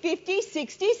 40, 50,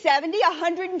 60, 70,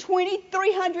 120,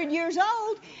 300 years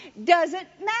old, doesn't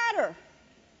matter.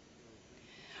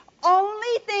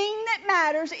 Only thing that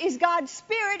matters is God's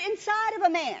Spirit inside of a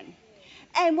man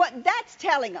and what that's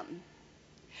telling them.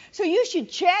 So you should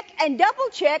check and double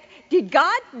check. Did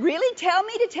God really tell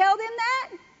me to tell them that?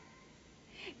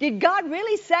 Did God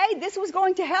really say this was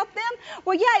going to help them?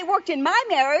 Well, yeah, it worked in my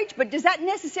marriage, but does that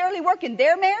necessarily work in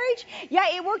their marriage?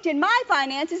 Yeah, it worked in my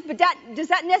finances, but does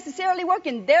that necessarily work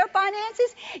in their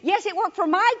finances? Yes, it worked for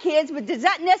my kids, but does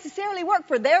that necessarily work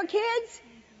for their kids?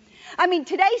 I mean,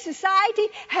 today's society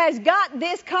has got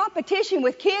this competition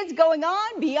with kids going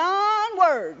on beyond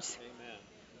words. Amen.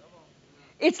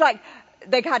 It's like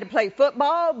they got to play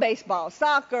football, baseball,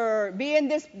 soccer, be in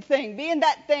this thing, be in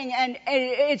that thing, and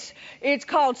it's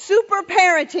called super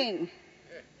parenting.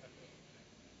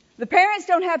 The parents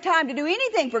don't have time to do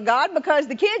anything for God because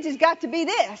the kids has got to be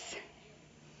this.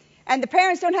 And the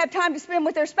parents don't have time to spend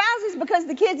with their spouses because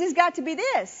the kids has got to be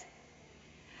this.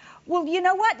 Well, you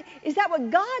know what? Is that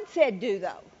what God said do,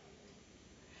 though?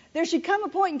 There should come a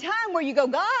point in time where you go,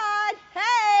 God,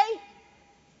 hey,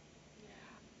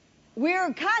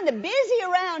 we're kind of busy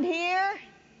around here.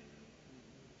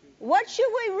 What should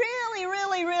we really,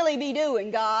 really, really be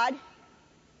doing, God?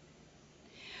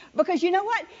 Because you know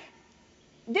what?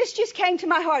 This just came to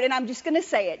my heart, and I'm just going to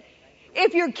say it.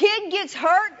 If your kid gets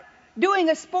hurt doing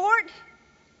a sport,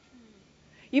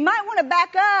 you might want to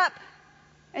back up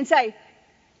and say,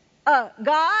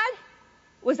 God,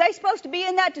 was they supposed to be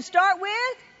in that to start with?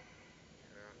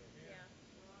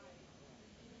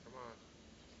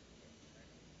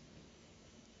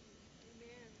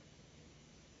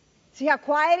 See how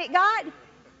quiet it got?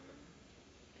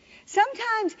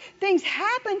 Sometimes things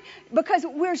happen because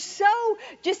we're so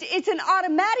it's an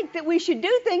automatic that we should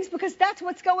do things because that's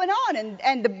what's going on.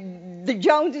 And the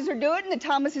Joneses are doing it, and the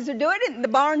Thomases are doing it, and the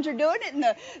Barnes are doing it, and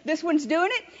this one's doing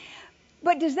it.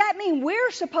 But does that mean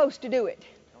we're supposed to do it?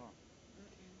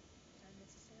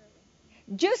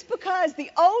 Just because the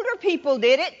older people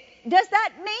did it, does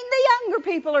that mean the younger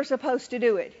people are supposed to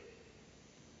do it?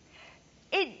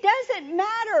 It doesn't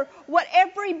matter what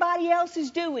everybody else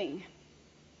is doing.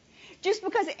 Just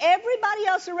because everybody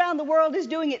else around the world is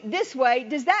doing it this way,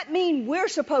 does that mean we're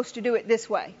supposed to do it this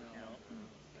way?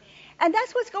 And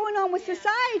that's what's going on with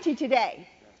society today.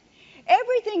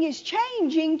 Everything is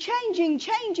changing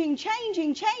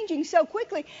so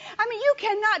quickly. I mean, you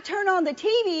cannot turn on the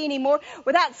TV anymore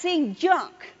without seeing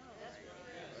junk.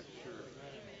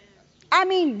 I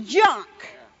mean, junk.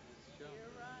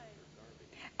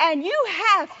 And you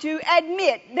have to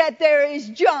admit that there is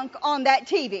junk on that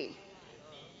TV.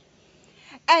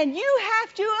 And you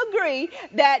have to agree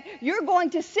that you're going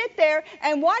to sit there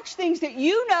and watch things that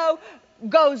you know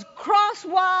goes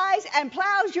crosswise and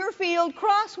plows your field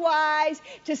crosswise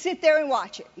to sit there and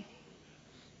watch it.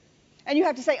 And you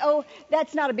have to say, oh,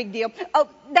 that's not a big deal. Oh,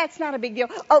 that's not a big deal.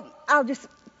 Oh, I'll just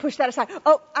push that aside.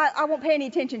 Oh, I won't pay any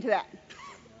attention to that.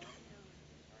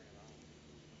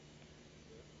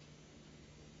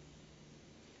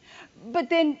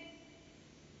 But then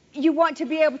you want to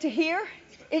be able to hear.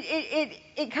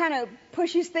 It kind of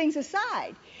pushes things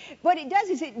aside. What it does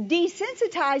is it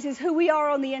desensitizes who we are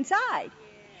on the inside.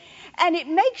 And it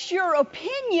makes your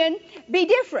opinion be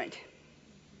different.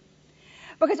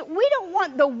 Because we don't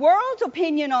want the world's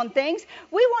opinion on things.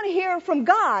 We want to hear from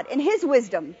God and His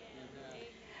wisdom.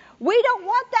 We don't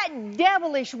want that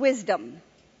devilish wisdom.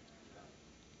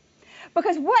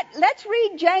 Because let's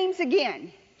read James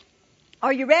again.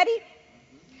 Are you ready?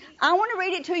 I want to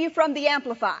read it to you from the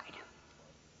Amplified.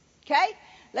 Okay?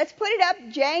 Let's put it up,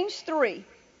 James 3.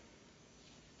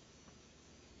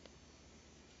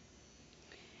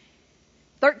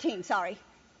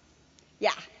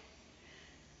 Yeah.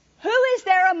 Who is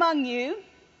there among you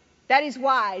that is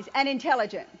wise and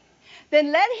intelligent?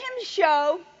 Then let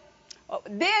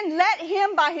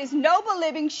him by his noble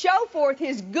living show forth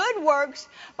his good works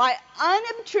by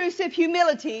unobtrusive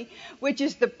humility, which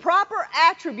is the proper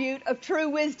attribute of true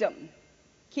wisdom.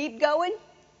 Keep going.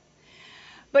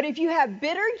 But if you have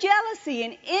bitter jealousy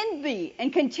and envy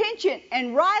and contention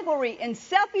and rivalry and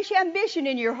selfish ambition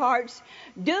in your hearts,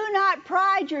 do not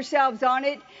pride yourselves on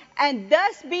it, and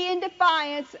thus be in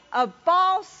defiance of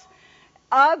false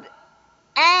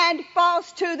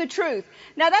to the truth.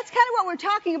 Now that's kind of what we're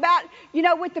talking about,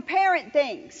 with the parent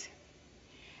things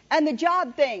and the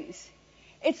job things.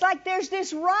 It's like there's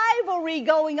this rivalry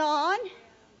going on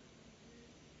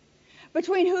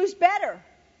between who's better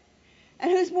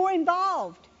and who's more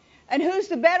involved and who's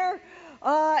the better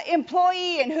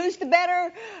employee and who's the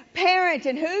better parent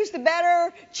and who's the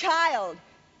better child.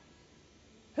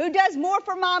 Who does more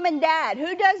for mom and dad?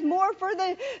 Who does more for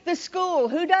the school?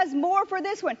 Who does more for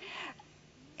this one?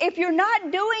 If you're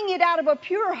not doing it out of a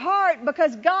pure heart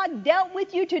because God dealt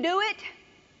with you to do it,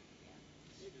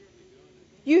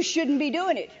 you shouldn't be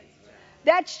doing it.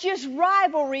 That's just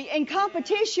rivalry and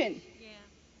competition.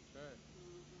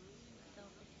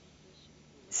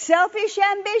 Selfish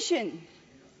ambition.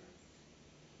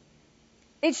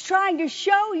 It's trying to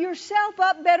show yourself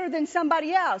up better than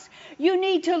somebody else. You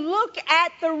need to look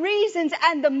at the reasons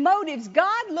and the motives.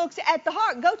 God looks at the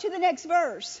heart. Go to the next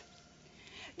verse.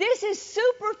 This is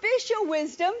superficial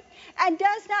wisdom and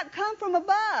does not come from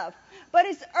above, but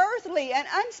it's earthly and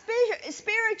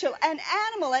unspiritual and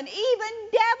animal and even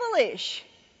devilish.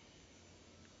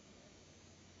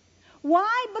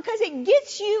 Why? Because it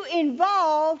gets you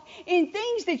involved in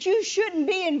things that you shouldn't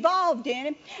be involved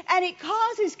in, and it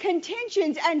causes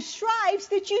contentions and strifes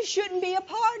that you shouldn't be a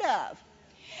part of.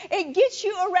 It gets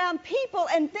you around people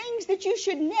and things that you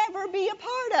should never be a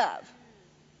part of.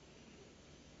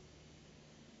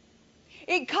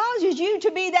 It causes you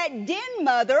to be that den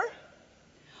mother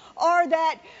or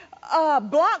that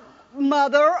block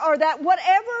mother or that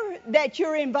whatever that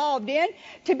you're involved in,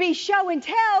 to be show and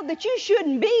tell that you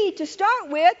shouldn't be to start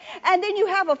with, and then you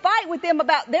have a fight with them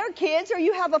about their kids, or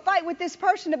you have a fight with this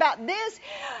person about this,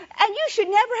 and you should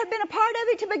never have been a part of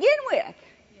it to begin with.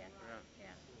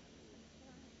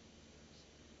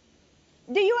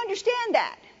 Do you understand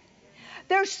that?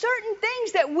 There's certain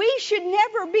things that we should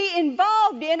never be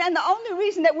involved in, and the only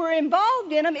reason that we're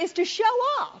involved in them is to show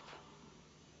off.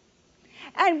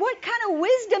 And what kind of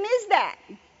wisdom is that?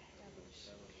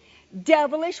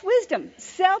 Devilish wisdom.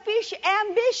 Selfish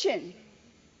ambition.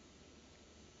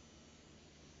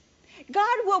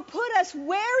 God will put us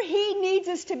where He needs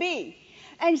us to be.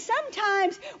 And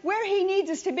sometimes where He needs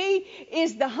us to be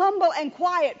is the humble and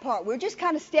quiet part. We're just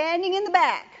kind of standing in the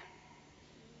back,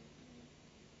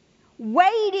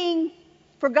 waiting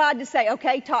for God to say,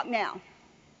 okay, talk now.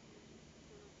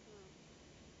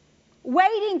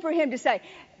 Waiting for Him to say.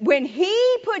 When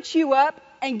He puts you up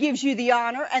and gives you the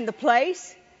honor and the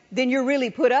place, then you're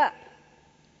really put up.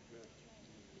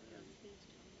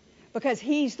 Because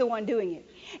He's the one doing it.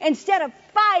 Instead of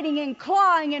fighting and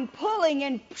clawing and pulling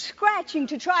and scratching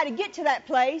to try to get to that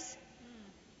place,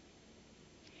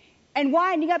 and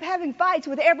winding up having fights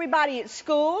with everybody at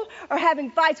school or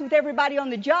having fights with everybody on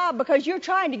the job because you're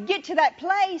trying to get to that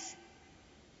place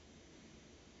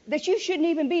that you shouldn't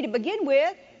even be to begin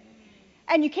with.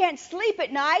 And you can't sleep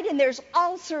at night, and there's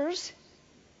ulcers,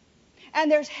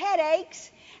 and there's headaches,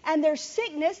 and there's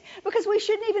sickness, because we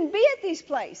shouldn't even be at these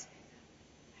places.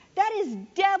 That is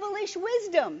devilish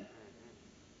wisdom.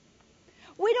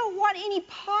 We don't want any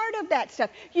part of that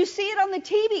stuff. You see it on the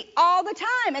TV all the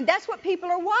time, and that's what people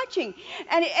are watching.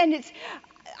 And it's,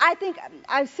 I think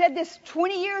I've said this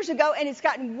 20 years ago, and it's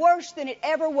gotten worse than it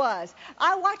ever was.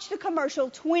 I watched a commercial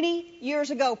 20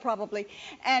 years ago probably,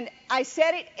 and I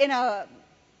said it in a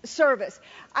service.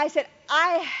 I said,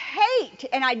 I hate,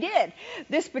 and I did,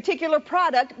 this particular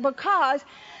product because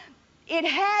it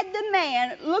had the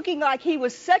man looking like he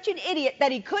was such an idiot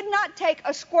that he could not take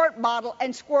a squirt bottle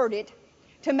and squirt it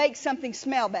to make something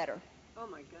smell better. Oh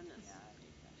my goodness.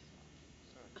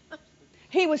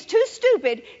 He was too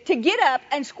stupid to get up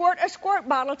and squirt a squirt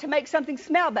bottle to make something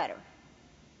smell better.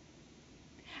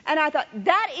 And I thought,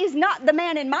 that is not the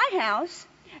man in my house,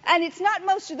 and it's not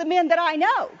most of the men that I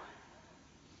know.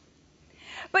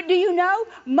 But do you know,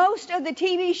 most of the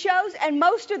TV shows and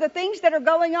most of the things that are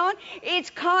going on, it's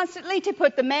constantly to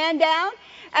put the man down.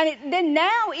 And then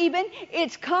now even,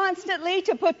 it's constantly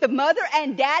to put the mother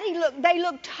and daddy, they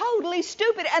look totally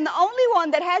stupid. And the only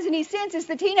one that has any sense is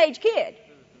the teenage kid.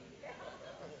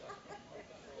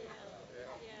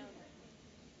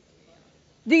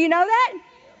 Do you know that?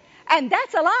 And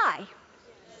that's a lie.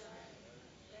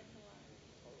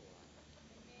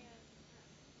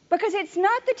 Because it's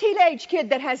not the teenage kid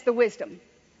that has the wisdom.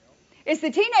 It's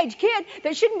the teenage kid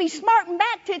that shouldn't be smarting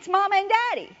back to its mom and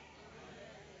daddy.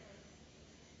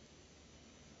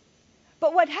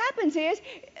 But what happens is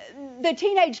the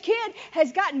teenage kid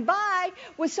has gotten by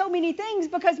with so many things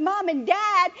because mom and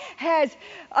dad has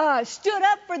stood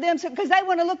up for them because they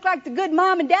want to look like the good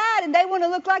mom and dad, and they want to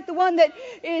look like the one that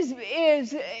is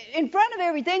in front of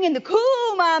everything and the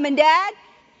cool mom and dad.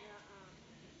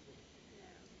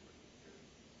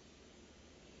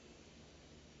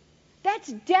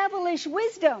 That's devilish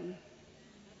wisdom.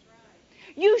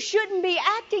 You shouldn't be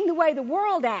acting the way the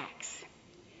world acts.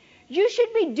 You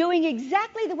should be doing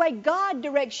exactly the way God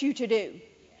directs you to do.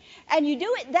 And you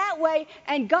do it that way,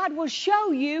 and God will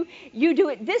show you, you do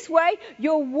it this way,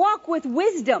 you'll walk with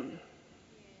wisdom.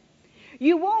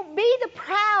 You won't be the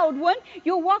proud one.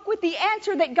 You'll walk with the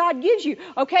answer that God gives you.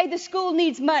 Okay, the school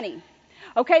needs money.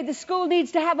 Okay, the school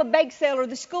needs to have a bake sale, or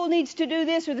the school needs to do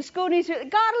this, or the school needs to...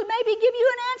 God will maybe give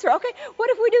you an answer. Okay, what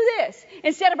if we do this?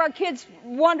 Instead of our kids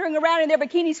wandering around in their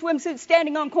bikini swimsuits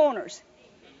standing on corners.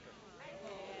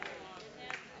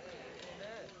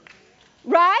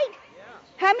 Right?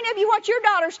 How many of you watch your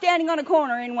daughter standing on a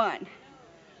corner in one?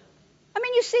 I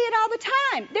mean, you see it all the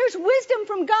time. There's wisdom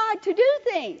from God to do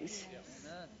things.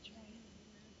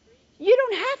 You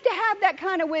don't have to have that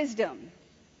kind of wisdom.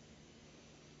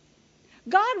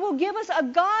 God will give us a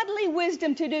godly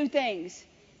wisdom to do things.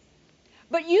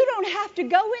 But you don't have to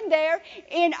go in there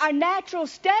in our natural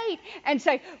state and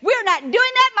say, we're not doing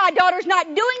that, my daughter's not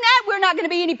doing that, we're not going to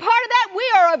be any part of that,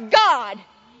 we are of God.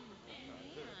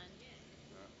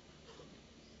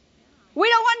 We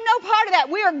don't want no part of that.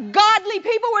 We are godly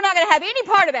people. We're not going to have any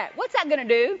part of that. What's that going to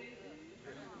do?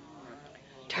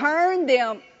 Turn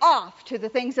them off to the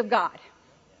things of God.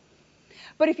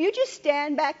 But if you just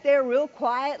stand back there real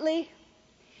quietly,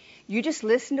 you just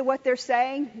listen to what they're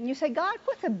saying, and you say, God,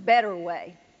 what's a better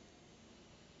way?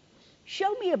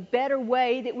 Show me a better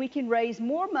way that we can raise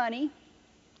more money,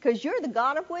 because you're the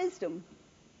God of wisdom.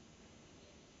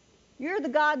 You're the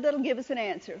God that'll give us an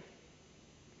answer.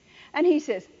 And he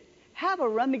says, have a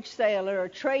rummage sale or a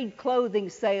trade clothing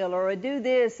sale or a do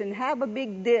this and have a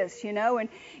big this, you know, and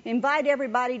invite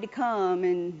everybody to come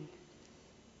and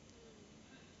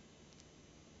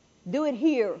do it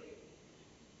here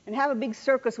and have a big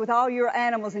circus with all your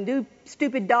animals and do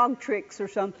stupid dog tricks or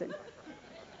something.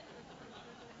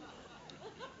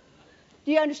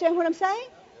 Do you understand what I'm saying?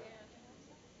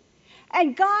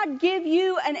 And God give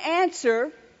you an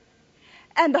answer,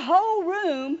 and the whole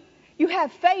room, you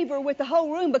have favor with the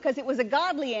whole room because it was a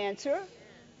godly answer.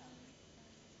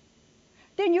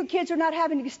 Then your kids are not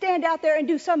having to stand out there and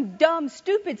do some dumb,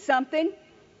 stupid something,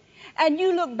 and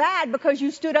you look bad because you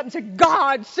stood up and said,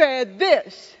 God said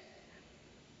this.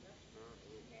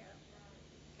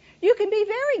 You can be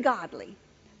very godly,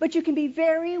 but you can be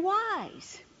very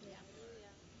wise.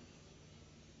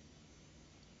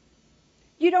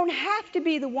 You don't have to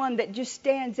be the one that just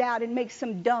stands out and makes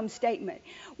some dumb statement.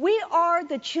 We are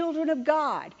the children of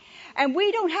God, and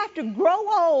we don't have to grow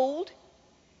old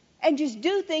and just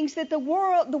do things that the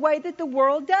way that the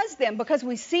world does them because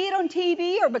we see it on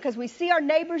TV or because we see our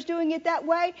neighbors doing it that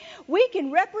way. We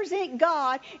can represent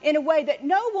God in a way that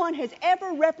no one has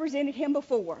ever represented him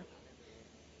before.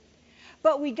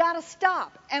 But we got to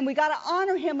stop, and we got to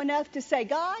honor him enough to say,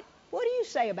 God, what do you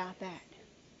say about that?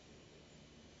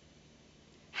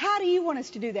 How do you want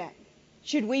us to do that?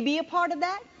 Should we be a part of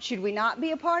that? Should we not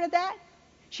be a part of that?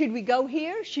 Should we go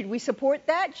here? Should we support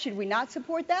that? Should we not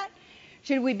support that?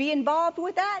 Should we be involved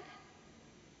with that?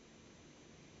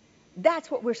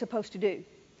 That's what we're supposed to do.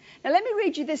 Now let me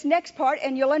read you this next part,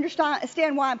 and you'll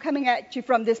understand why I'm coming at you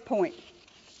from this point.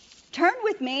 Turn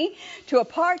with me to a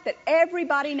part that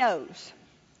everybody knows.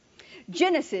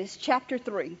 Genesis chapter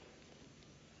 3.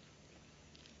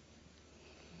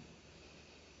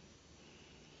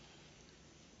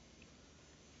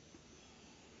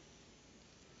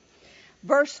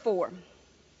 Verse 4.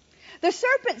 The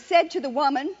serpent said to the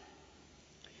woman,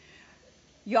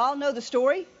 you all know the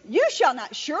story, you shall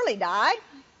not surely die,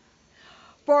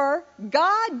 for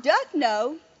God doth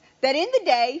know that in the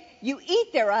day you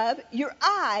eat thereof, your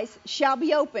eyes shall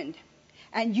be opened,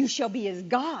 and you shall be as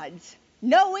gods,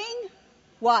 knowing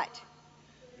what?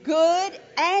 good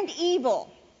and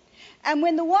evil. And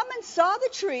when the woman saw the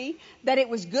tree, that it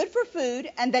was good for food,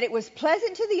 and that it was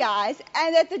pleasant to the eyes,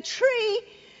 and that a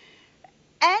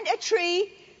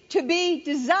tree to be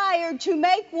desired to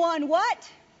make one what?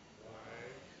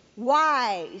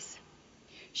 Wise.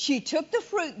 She took the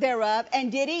fruit thereof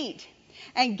and did eat,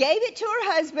 and gave it to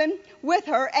her husband with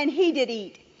her, and he did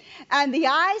eat. And the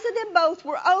eyes of them both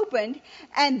were opened,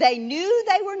 and they knew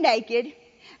they were naked,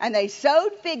 and they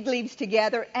sewed fig leaves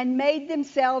together and made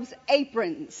themselves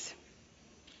aprons.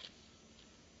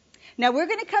 Now we're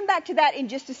going to come back to that in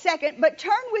just a second, but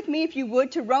turn with me, if you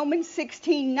would, to Romans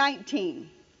 16:19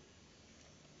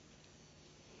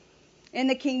 in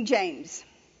the King James.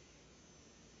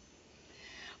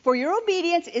 For your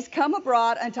obedience is come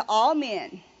abroad unto all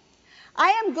men.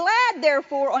 I am glad,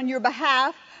 therefore, on your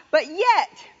behalf, but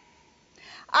yet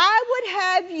I would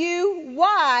have you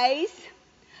wise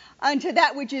unto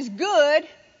that which is good,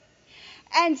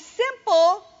 and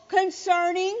simple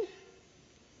concerning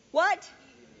what?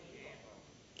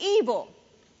 Evil.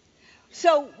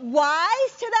 So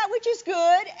wise to that which is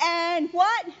good, and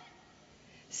what?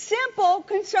 Simple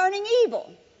concerning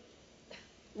evil.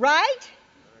 Right?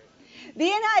 The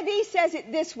NIV says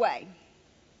it this way.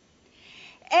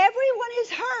 Everyone has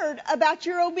heard about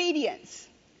your obedience,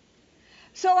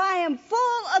 so I am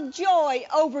full of joy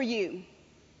over you.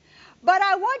 But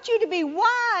I want you to be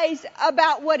wise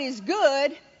about what is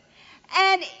good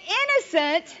and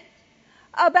innocent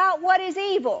about what is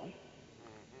evil.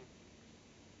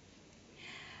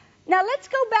 Now let's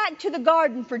go back to the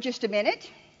garden for just a minute.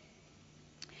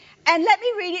 And let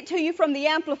me read it to you from the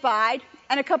Amplified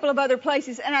and a couple of other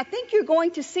places. And I think you're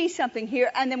going to see something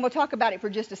here, and then we'll talk about it for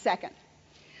just a second.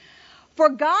 For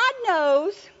God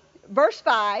knows, verse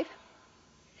 5,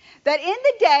 that in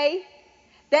the day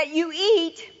that you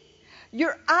eat,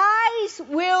 your eyes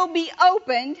will be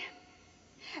opened,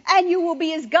 and you will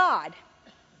be as God,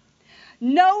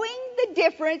 knowing the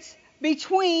difference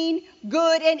between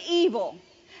good and evil.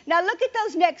 Now look at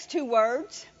those next two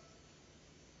words.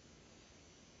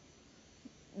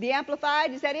 The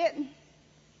Amplified, is that it?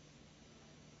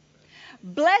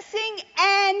 Blessing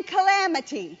and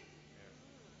calamity.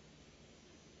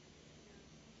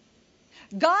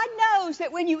 God knows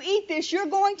that when you eat this, you're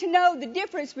going to know the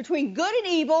difference between good and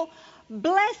evil,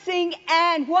 blessing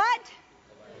and what?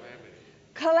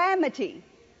 Calamity.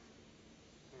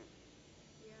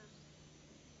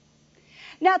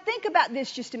 Now think about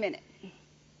this just a minute.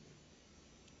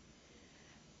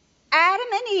 Adam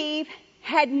and Eve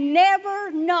had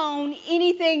never known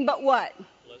anything but what?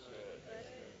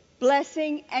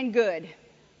 Blessing and good.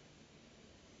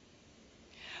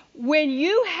 When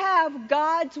you have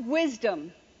God's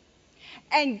wisdom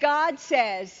and God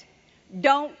says,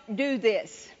 don't do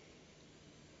this,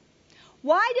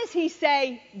 why does he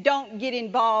say, don't get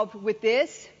involved with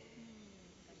this?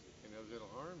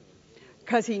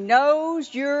 Because he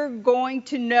knows you're going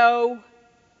to know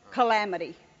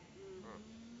calamity.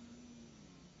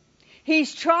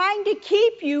 He's trying to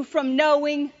keep you from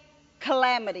knowing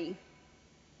calamity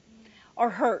or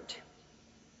hurt.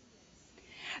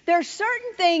 There are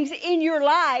certain things in your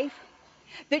life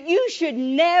that you should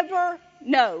never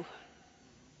know,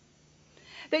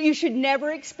 that you should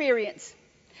never experience,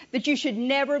 that you should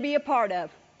never be a part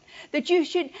of. There's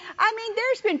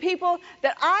been people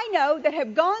that I know that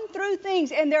have gone through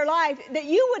things in their life that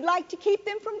you would like to keep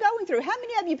them from going through. How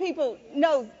many of you people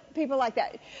know people like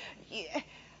that?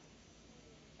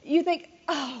 You think,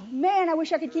 oh man, I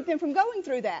wish I could keep them from going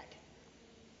through that.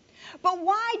 But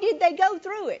why did they go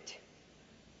through it?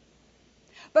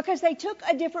 Because they took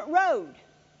a different road.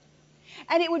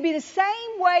 And it would be the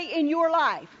same way in your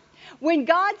life. When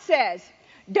God says,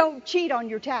 don't cheat on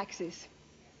your taxes.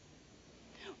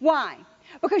 Why?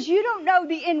 Because you don't know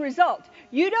the end result.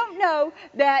 You don't know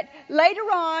that later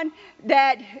on,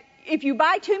 that if you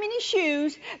buy too many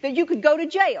shoes, that you could go to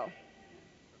jail.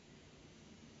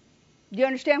 Do you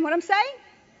understand what I'm saying?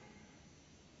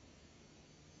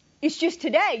 It's just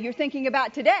today. You're thinking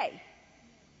about today.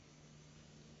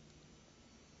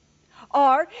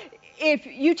 Or if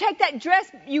you take that dress,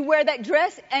 you wear that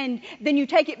dress, and then you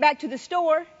take it back to the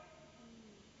store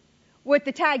with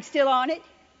the tag still on it,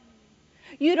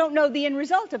 you don't know the end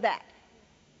result of that.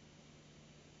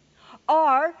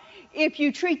 Or if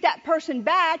you treat that person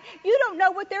bad, you don't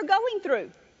know what they're going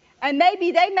through. And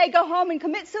maybe they may go home and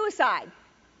commit suicide.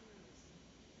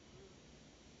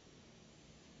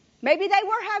 Maybe they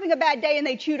were having a bad day and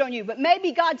they chewed on you, but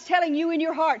maybe God's telling you in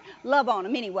your heart, love on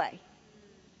them anyway.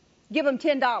 Give them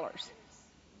 $10.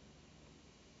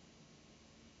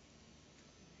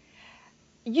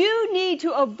 You need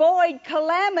to avoid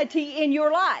calamity in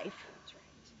your life.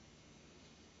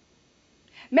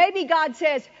 Maybe God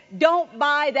says, don't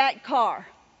buy that car.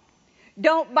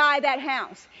 Don't buy that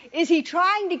house. Is he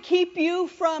trying to keep you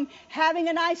from having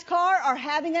a nice car or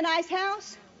having a nice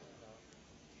house?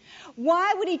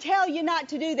 Why would he tell you not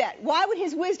to do that? Why would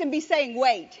his wisdom be saying,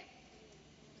 wait?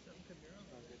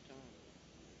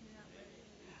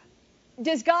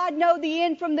 Does God know the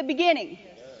end from the beginning?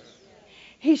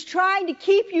 He's trying to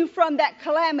keep you from that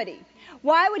calamity.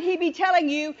 Why would he be telling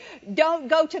you, don't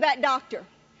go to that doctor?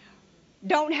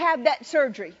 Don't have that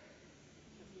surgery?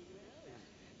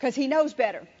 Because he knows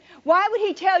better. Why would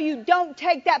he tell you, don't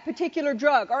take that particular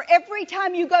drug? Or every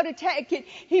time you go to take it,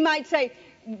 he might say,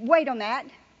 wait on that.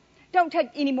 Don't take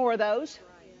any more of those.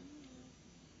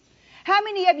 How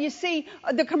many of you see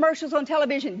the commercials on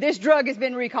television? This drug has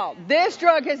been recalled. This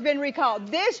drug has been recalled.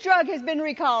 This drug has been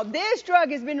recalled. This drug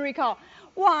has been recalled.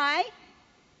 Why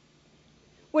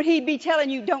would he be telling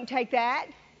you, don't take that?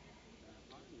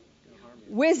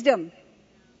 Wisdom.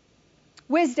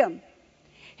 Wisdom.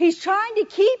 He's trying to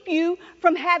keep you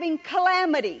from having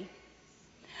calamity.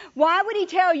 Why would he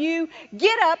tell you,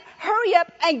 get up, hurry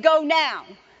up, and go now?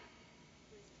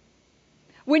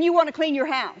 When you want to clean your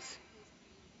house.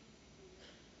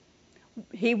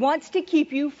 He wants to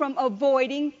keep you from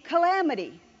avoiding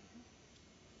calamity.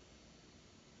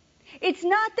 It's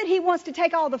not that he wants to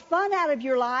take all the fun out of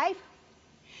your life.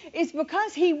 It's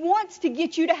because he wants to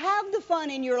get you to have the fun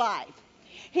in your life.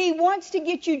 He wants to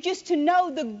get you just to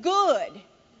know the good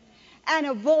and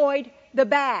avoid the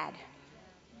bad.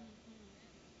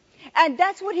 And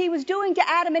that's what he was doing to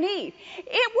Adam and Eve.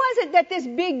 It wasn't that this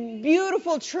big,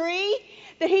 beautiful tree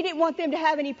that he didn't want them to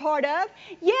have any part of.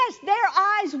 Yes, their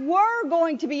eyes were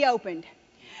going to be opened.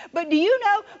 But do you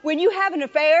know, when you have an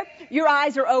affair, your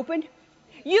eyes are opened?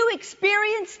 You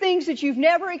experience things that you've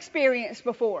never experienced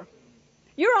before.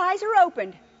 Your eyes are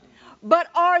opened. But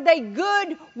are they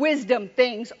good wisdom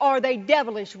things? Or are they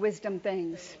devilish wisdom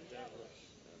things?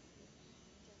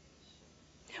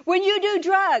 When you do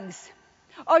drugs,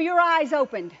 are your eyes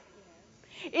opened?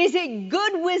 Is it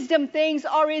good wisdom things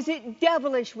or is it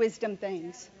devilish wisdom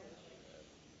things?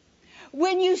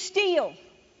 When you steal,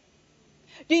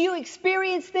 do you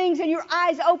experience things and your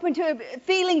eyes open to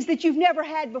feelings that you've never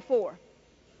had before?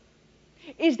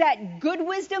 Is that good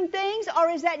wisdom things or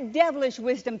is that devilish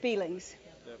wisdom feelings?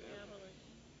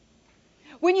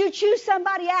 When you choose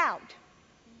somebody out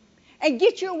and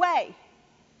get your way,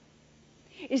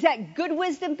 is that good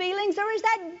wisdom feelings or is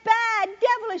that bad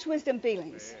devilish wisdom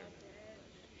feelings?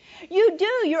 You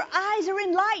do. Your eyes are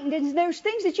enlightened and there's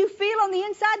things that you feel on the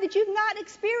inside that you've not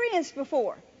experienced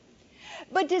before.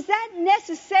 But does that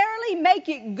necessarily make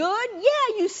it good?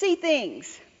 Yeah, you see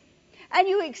things and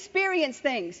you experience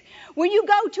things. When you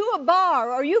go to a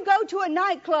bar or you go to a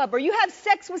nightclub or you have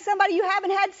sex with somebody you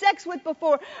haven't had sex with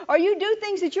before or you do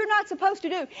things that you're not supposed to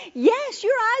do, yes,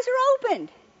 your eyes are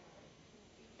opened.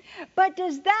 But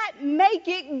does that make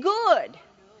it good?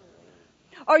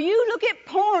 Or you look at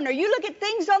porn, or you look at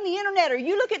things on the internet, or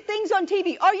you look at things on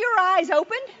TV. Are your eyes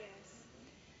opened?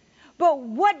 But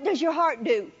what does your heart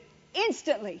do?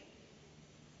 Instantly.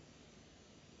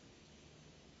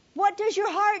 What does your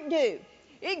heart do?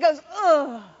 It goes,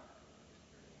 ugh.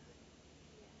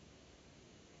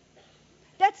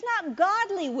 That's not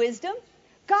godly wisdom.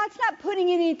 God's not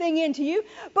putting anything into you.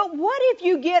 But what if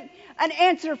you get an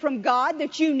answer from God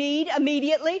that you need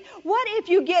immediately? What if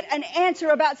you get an answer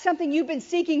about something you've been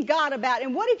seeking God about?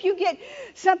 And what if you get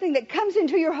something that comes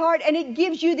into your heart and it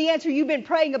gives you the answer you've been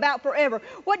praying about forever?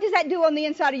 What does that do on the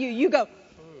inside of you? You go,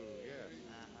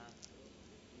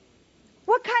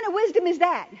 what kind of wisdom is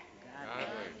that?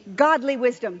 Godly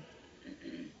wisdom.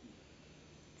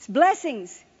 It's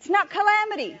blessings. It's not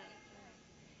calamity.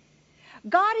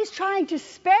 God is trying to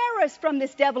spare us from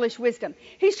this devilish wisdom.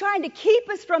 He's trying to keep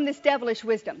us from this devilish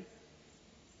wisdom.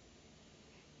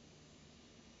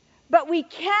 But we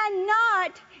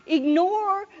cannot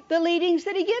ignore the leadings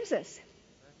that he gives us.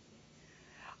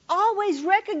 Always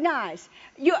recognize,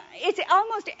 it's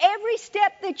almost every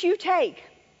step that you take,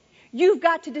 you've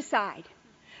got to decide.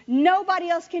 Nobody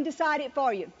else can decide it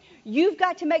for you. You've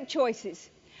got to make choices.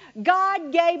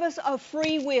 God gave us a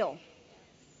free will.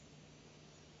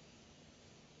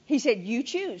 He said, you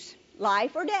choose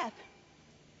life or death.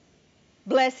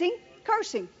 Blessing,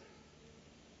 cursing.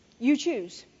 You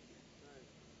choose.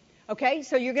 Okay,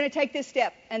 so you're going to take this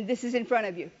step, and this is in front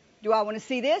of you. Do I want to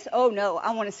see this? Oh, no,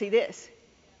 I want to see this.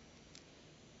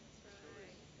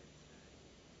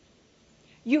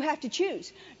 You have to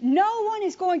choose. No one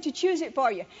is going to choose it for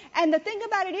you. And the thing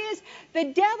about it is, the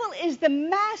devil is the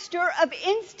master of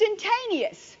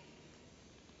instantaneous.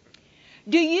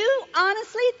 Do you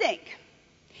honestly think,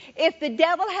 if the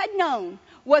devil had known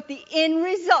what the end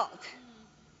result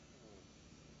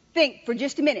Think for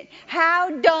just a minute. How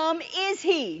dumb is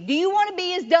he? Do you want to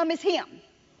be as dumb as him?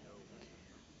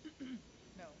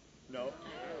 No.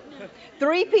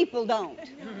 3 people don't.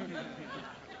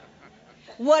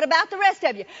 What about the rest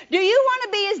of you? Do you want to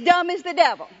be as dumb as the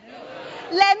devil?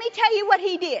 Let me tell you what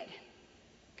he did.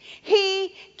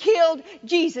 He killed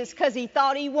Jesus because he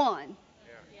thought he won.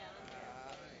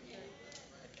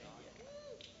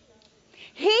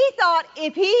 He thought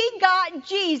if he got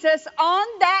Jesus on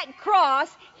that cross,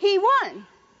 he won.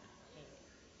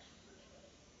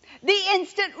 The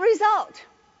instant result.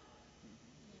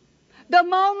 The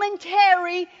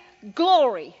momentary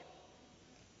glory.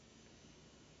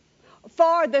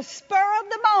 For the spur of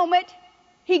the moment,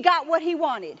 he got what he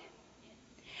wanted.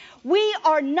 We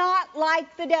are not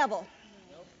like the devil.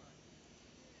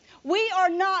 We are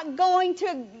not going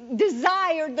to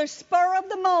desire the spur of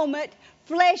the moment,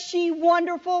 fleshy,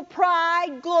 wonderful,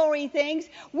 pride, glory things.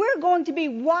 We're going to be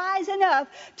wise enough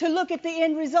to look at the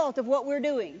end result of what we're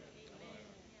doing.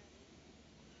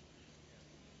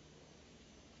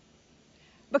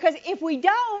 Because if we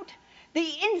don't, the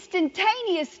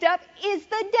instantaneous stuff is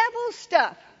the devil's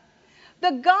stuff.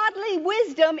 The godly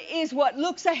wisdom is what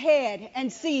looks ahead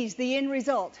and sees the end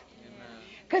result.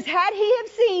 Because had he have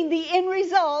seen the end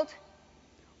result,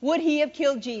 would he have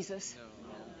killed Jesus?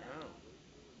 No.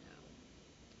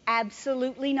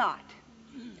 Absolutely not.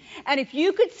 And if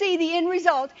you could see the end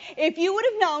result, if you would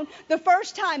have known the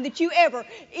first time that you ever,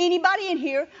 anybody in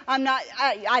here,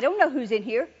 I don't know who's in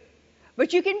here,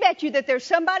 but you can bet you that there's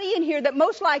somebody in here that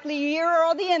most likely here or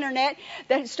on the internet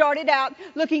that started out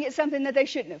looking at something that they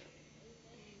shouldn't have.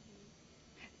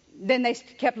 Then they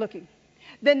kept looking.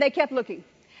 Then they kept looking.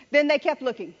 Then they kept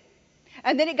looking.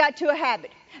 And then it got to a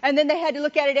habit. And then they had to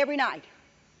look at it every night.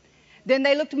 Then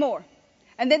they looked more.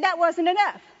 And then that wasn't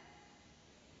enough.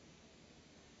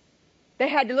 They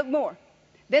had to look more.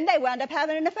 Then they wound up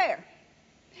having an affair.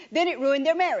 Then it ruined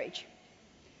their marriage.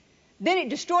 Then it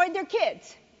destroyed their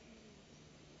kids.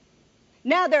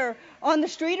 Now they're on the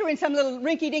street or in some little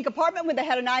rinky-dink apartment where they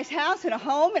had a nice house and a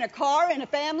home and a car and a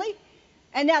family.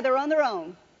 And now they're on their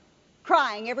own,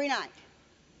 crying every night.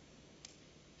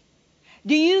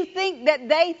 Do you think that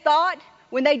they thought,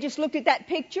 when they just looked at that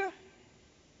picture,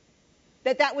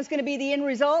 that that was going to be the end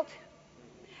result?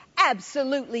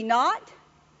 Absolutely not.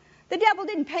 The devil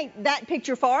didn't paint that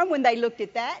picture for them when they looked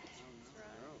at that.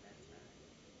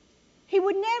 He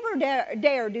would never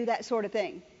dare do that sort of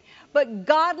thing. But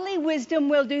godly wisdom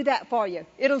will do that for you.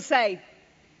 It'll say,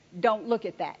 don't look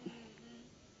at that.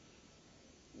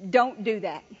 Don't do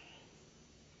that.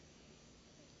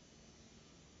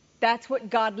 That's what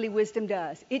godly wisdom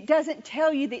does. It doesn't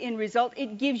tell you the end result.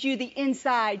 It gives you the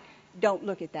inside. Don't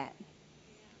look at that.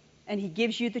 And he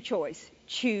gives you the choice.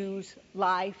 Choose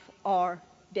life or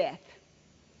death.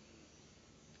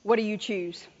 What do you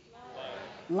choose?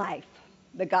 Life.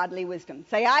 The godly wisdom.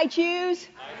 Say, I choose,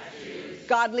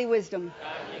 godly wisdom.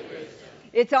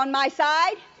 It's on my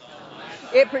side.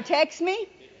 It protects me.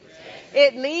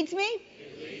 It leads me.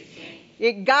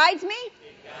 It guides me.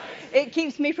 It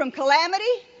keeps me from calamity.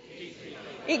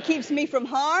 It keeps me from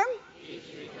harm.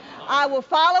 I will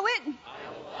follow it.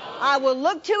 I will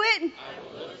look to it.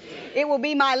 It will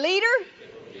be my leader.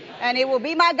 And it will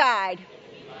be my guide.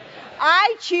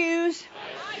 I choose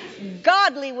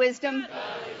godly wisdom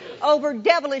over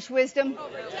devilish wisdom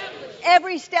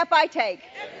every step I take.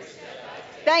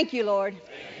 Thank you, Lord.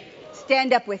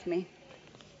 Stand up with me.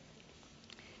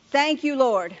 Thank you,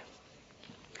 Lord.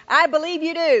 I believe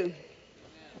you do.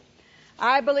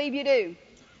 I believe you do.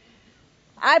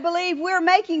 I believe we're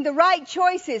making the right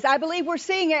choices. I believe we're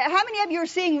seeing it. How many of you are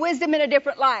seeing wisdom in a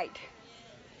different light?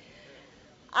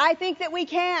 I think that we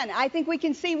can. I think we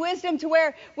can see wisdom to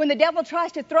where when the devil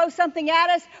tries to throw something at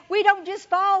us, we don't just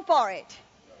fall for it.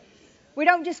 We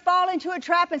don't just fall into a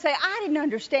trap and say, I didn't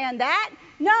understand that.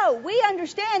 No, we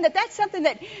understand that that's something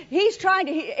that he's trying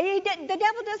to... the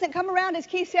devil doesn't come around, as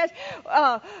Keith says,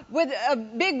 with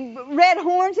big red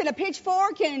horns and a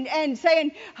pitchfork and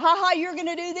saying, ha, you're going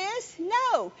to do this.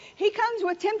 No, he comes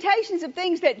with temptations of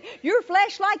things that your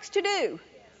flesh likes to do.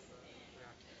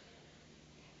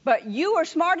 But you are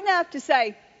smart enough to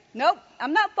say, nope,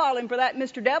 I'm not falling for that,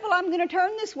 Mr. Devil. I'm going to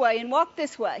turn this way and walk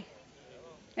this way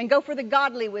and go for the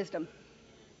godly wisdom.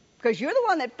 Because you're the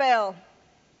one that fell,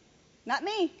 not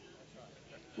me.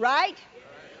 Right?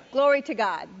 Glory to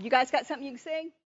God. You guys got something you can sing?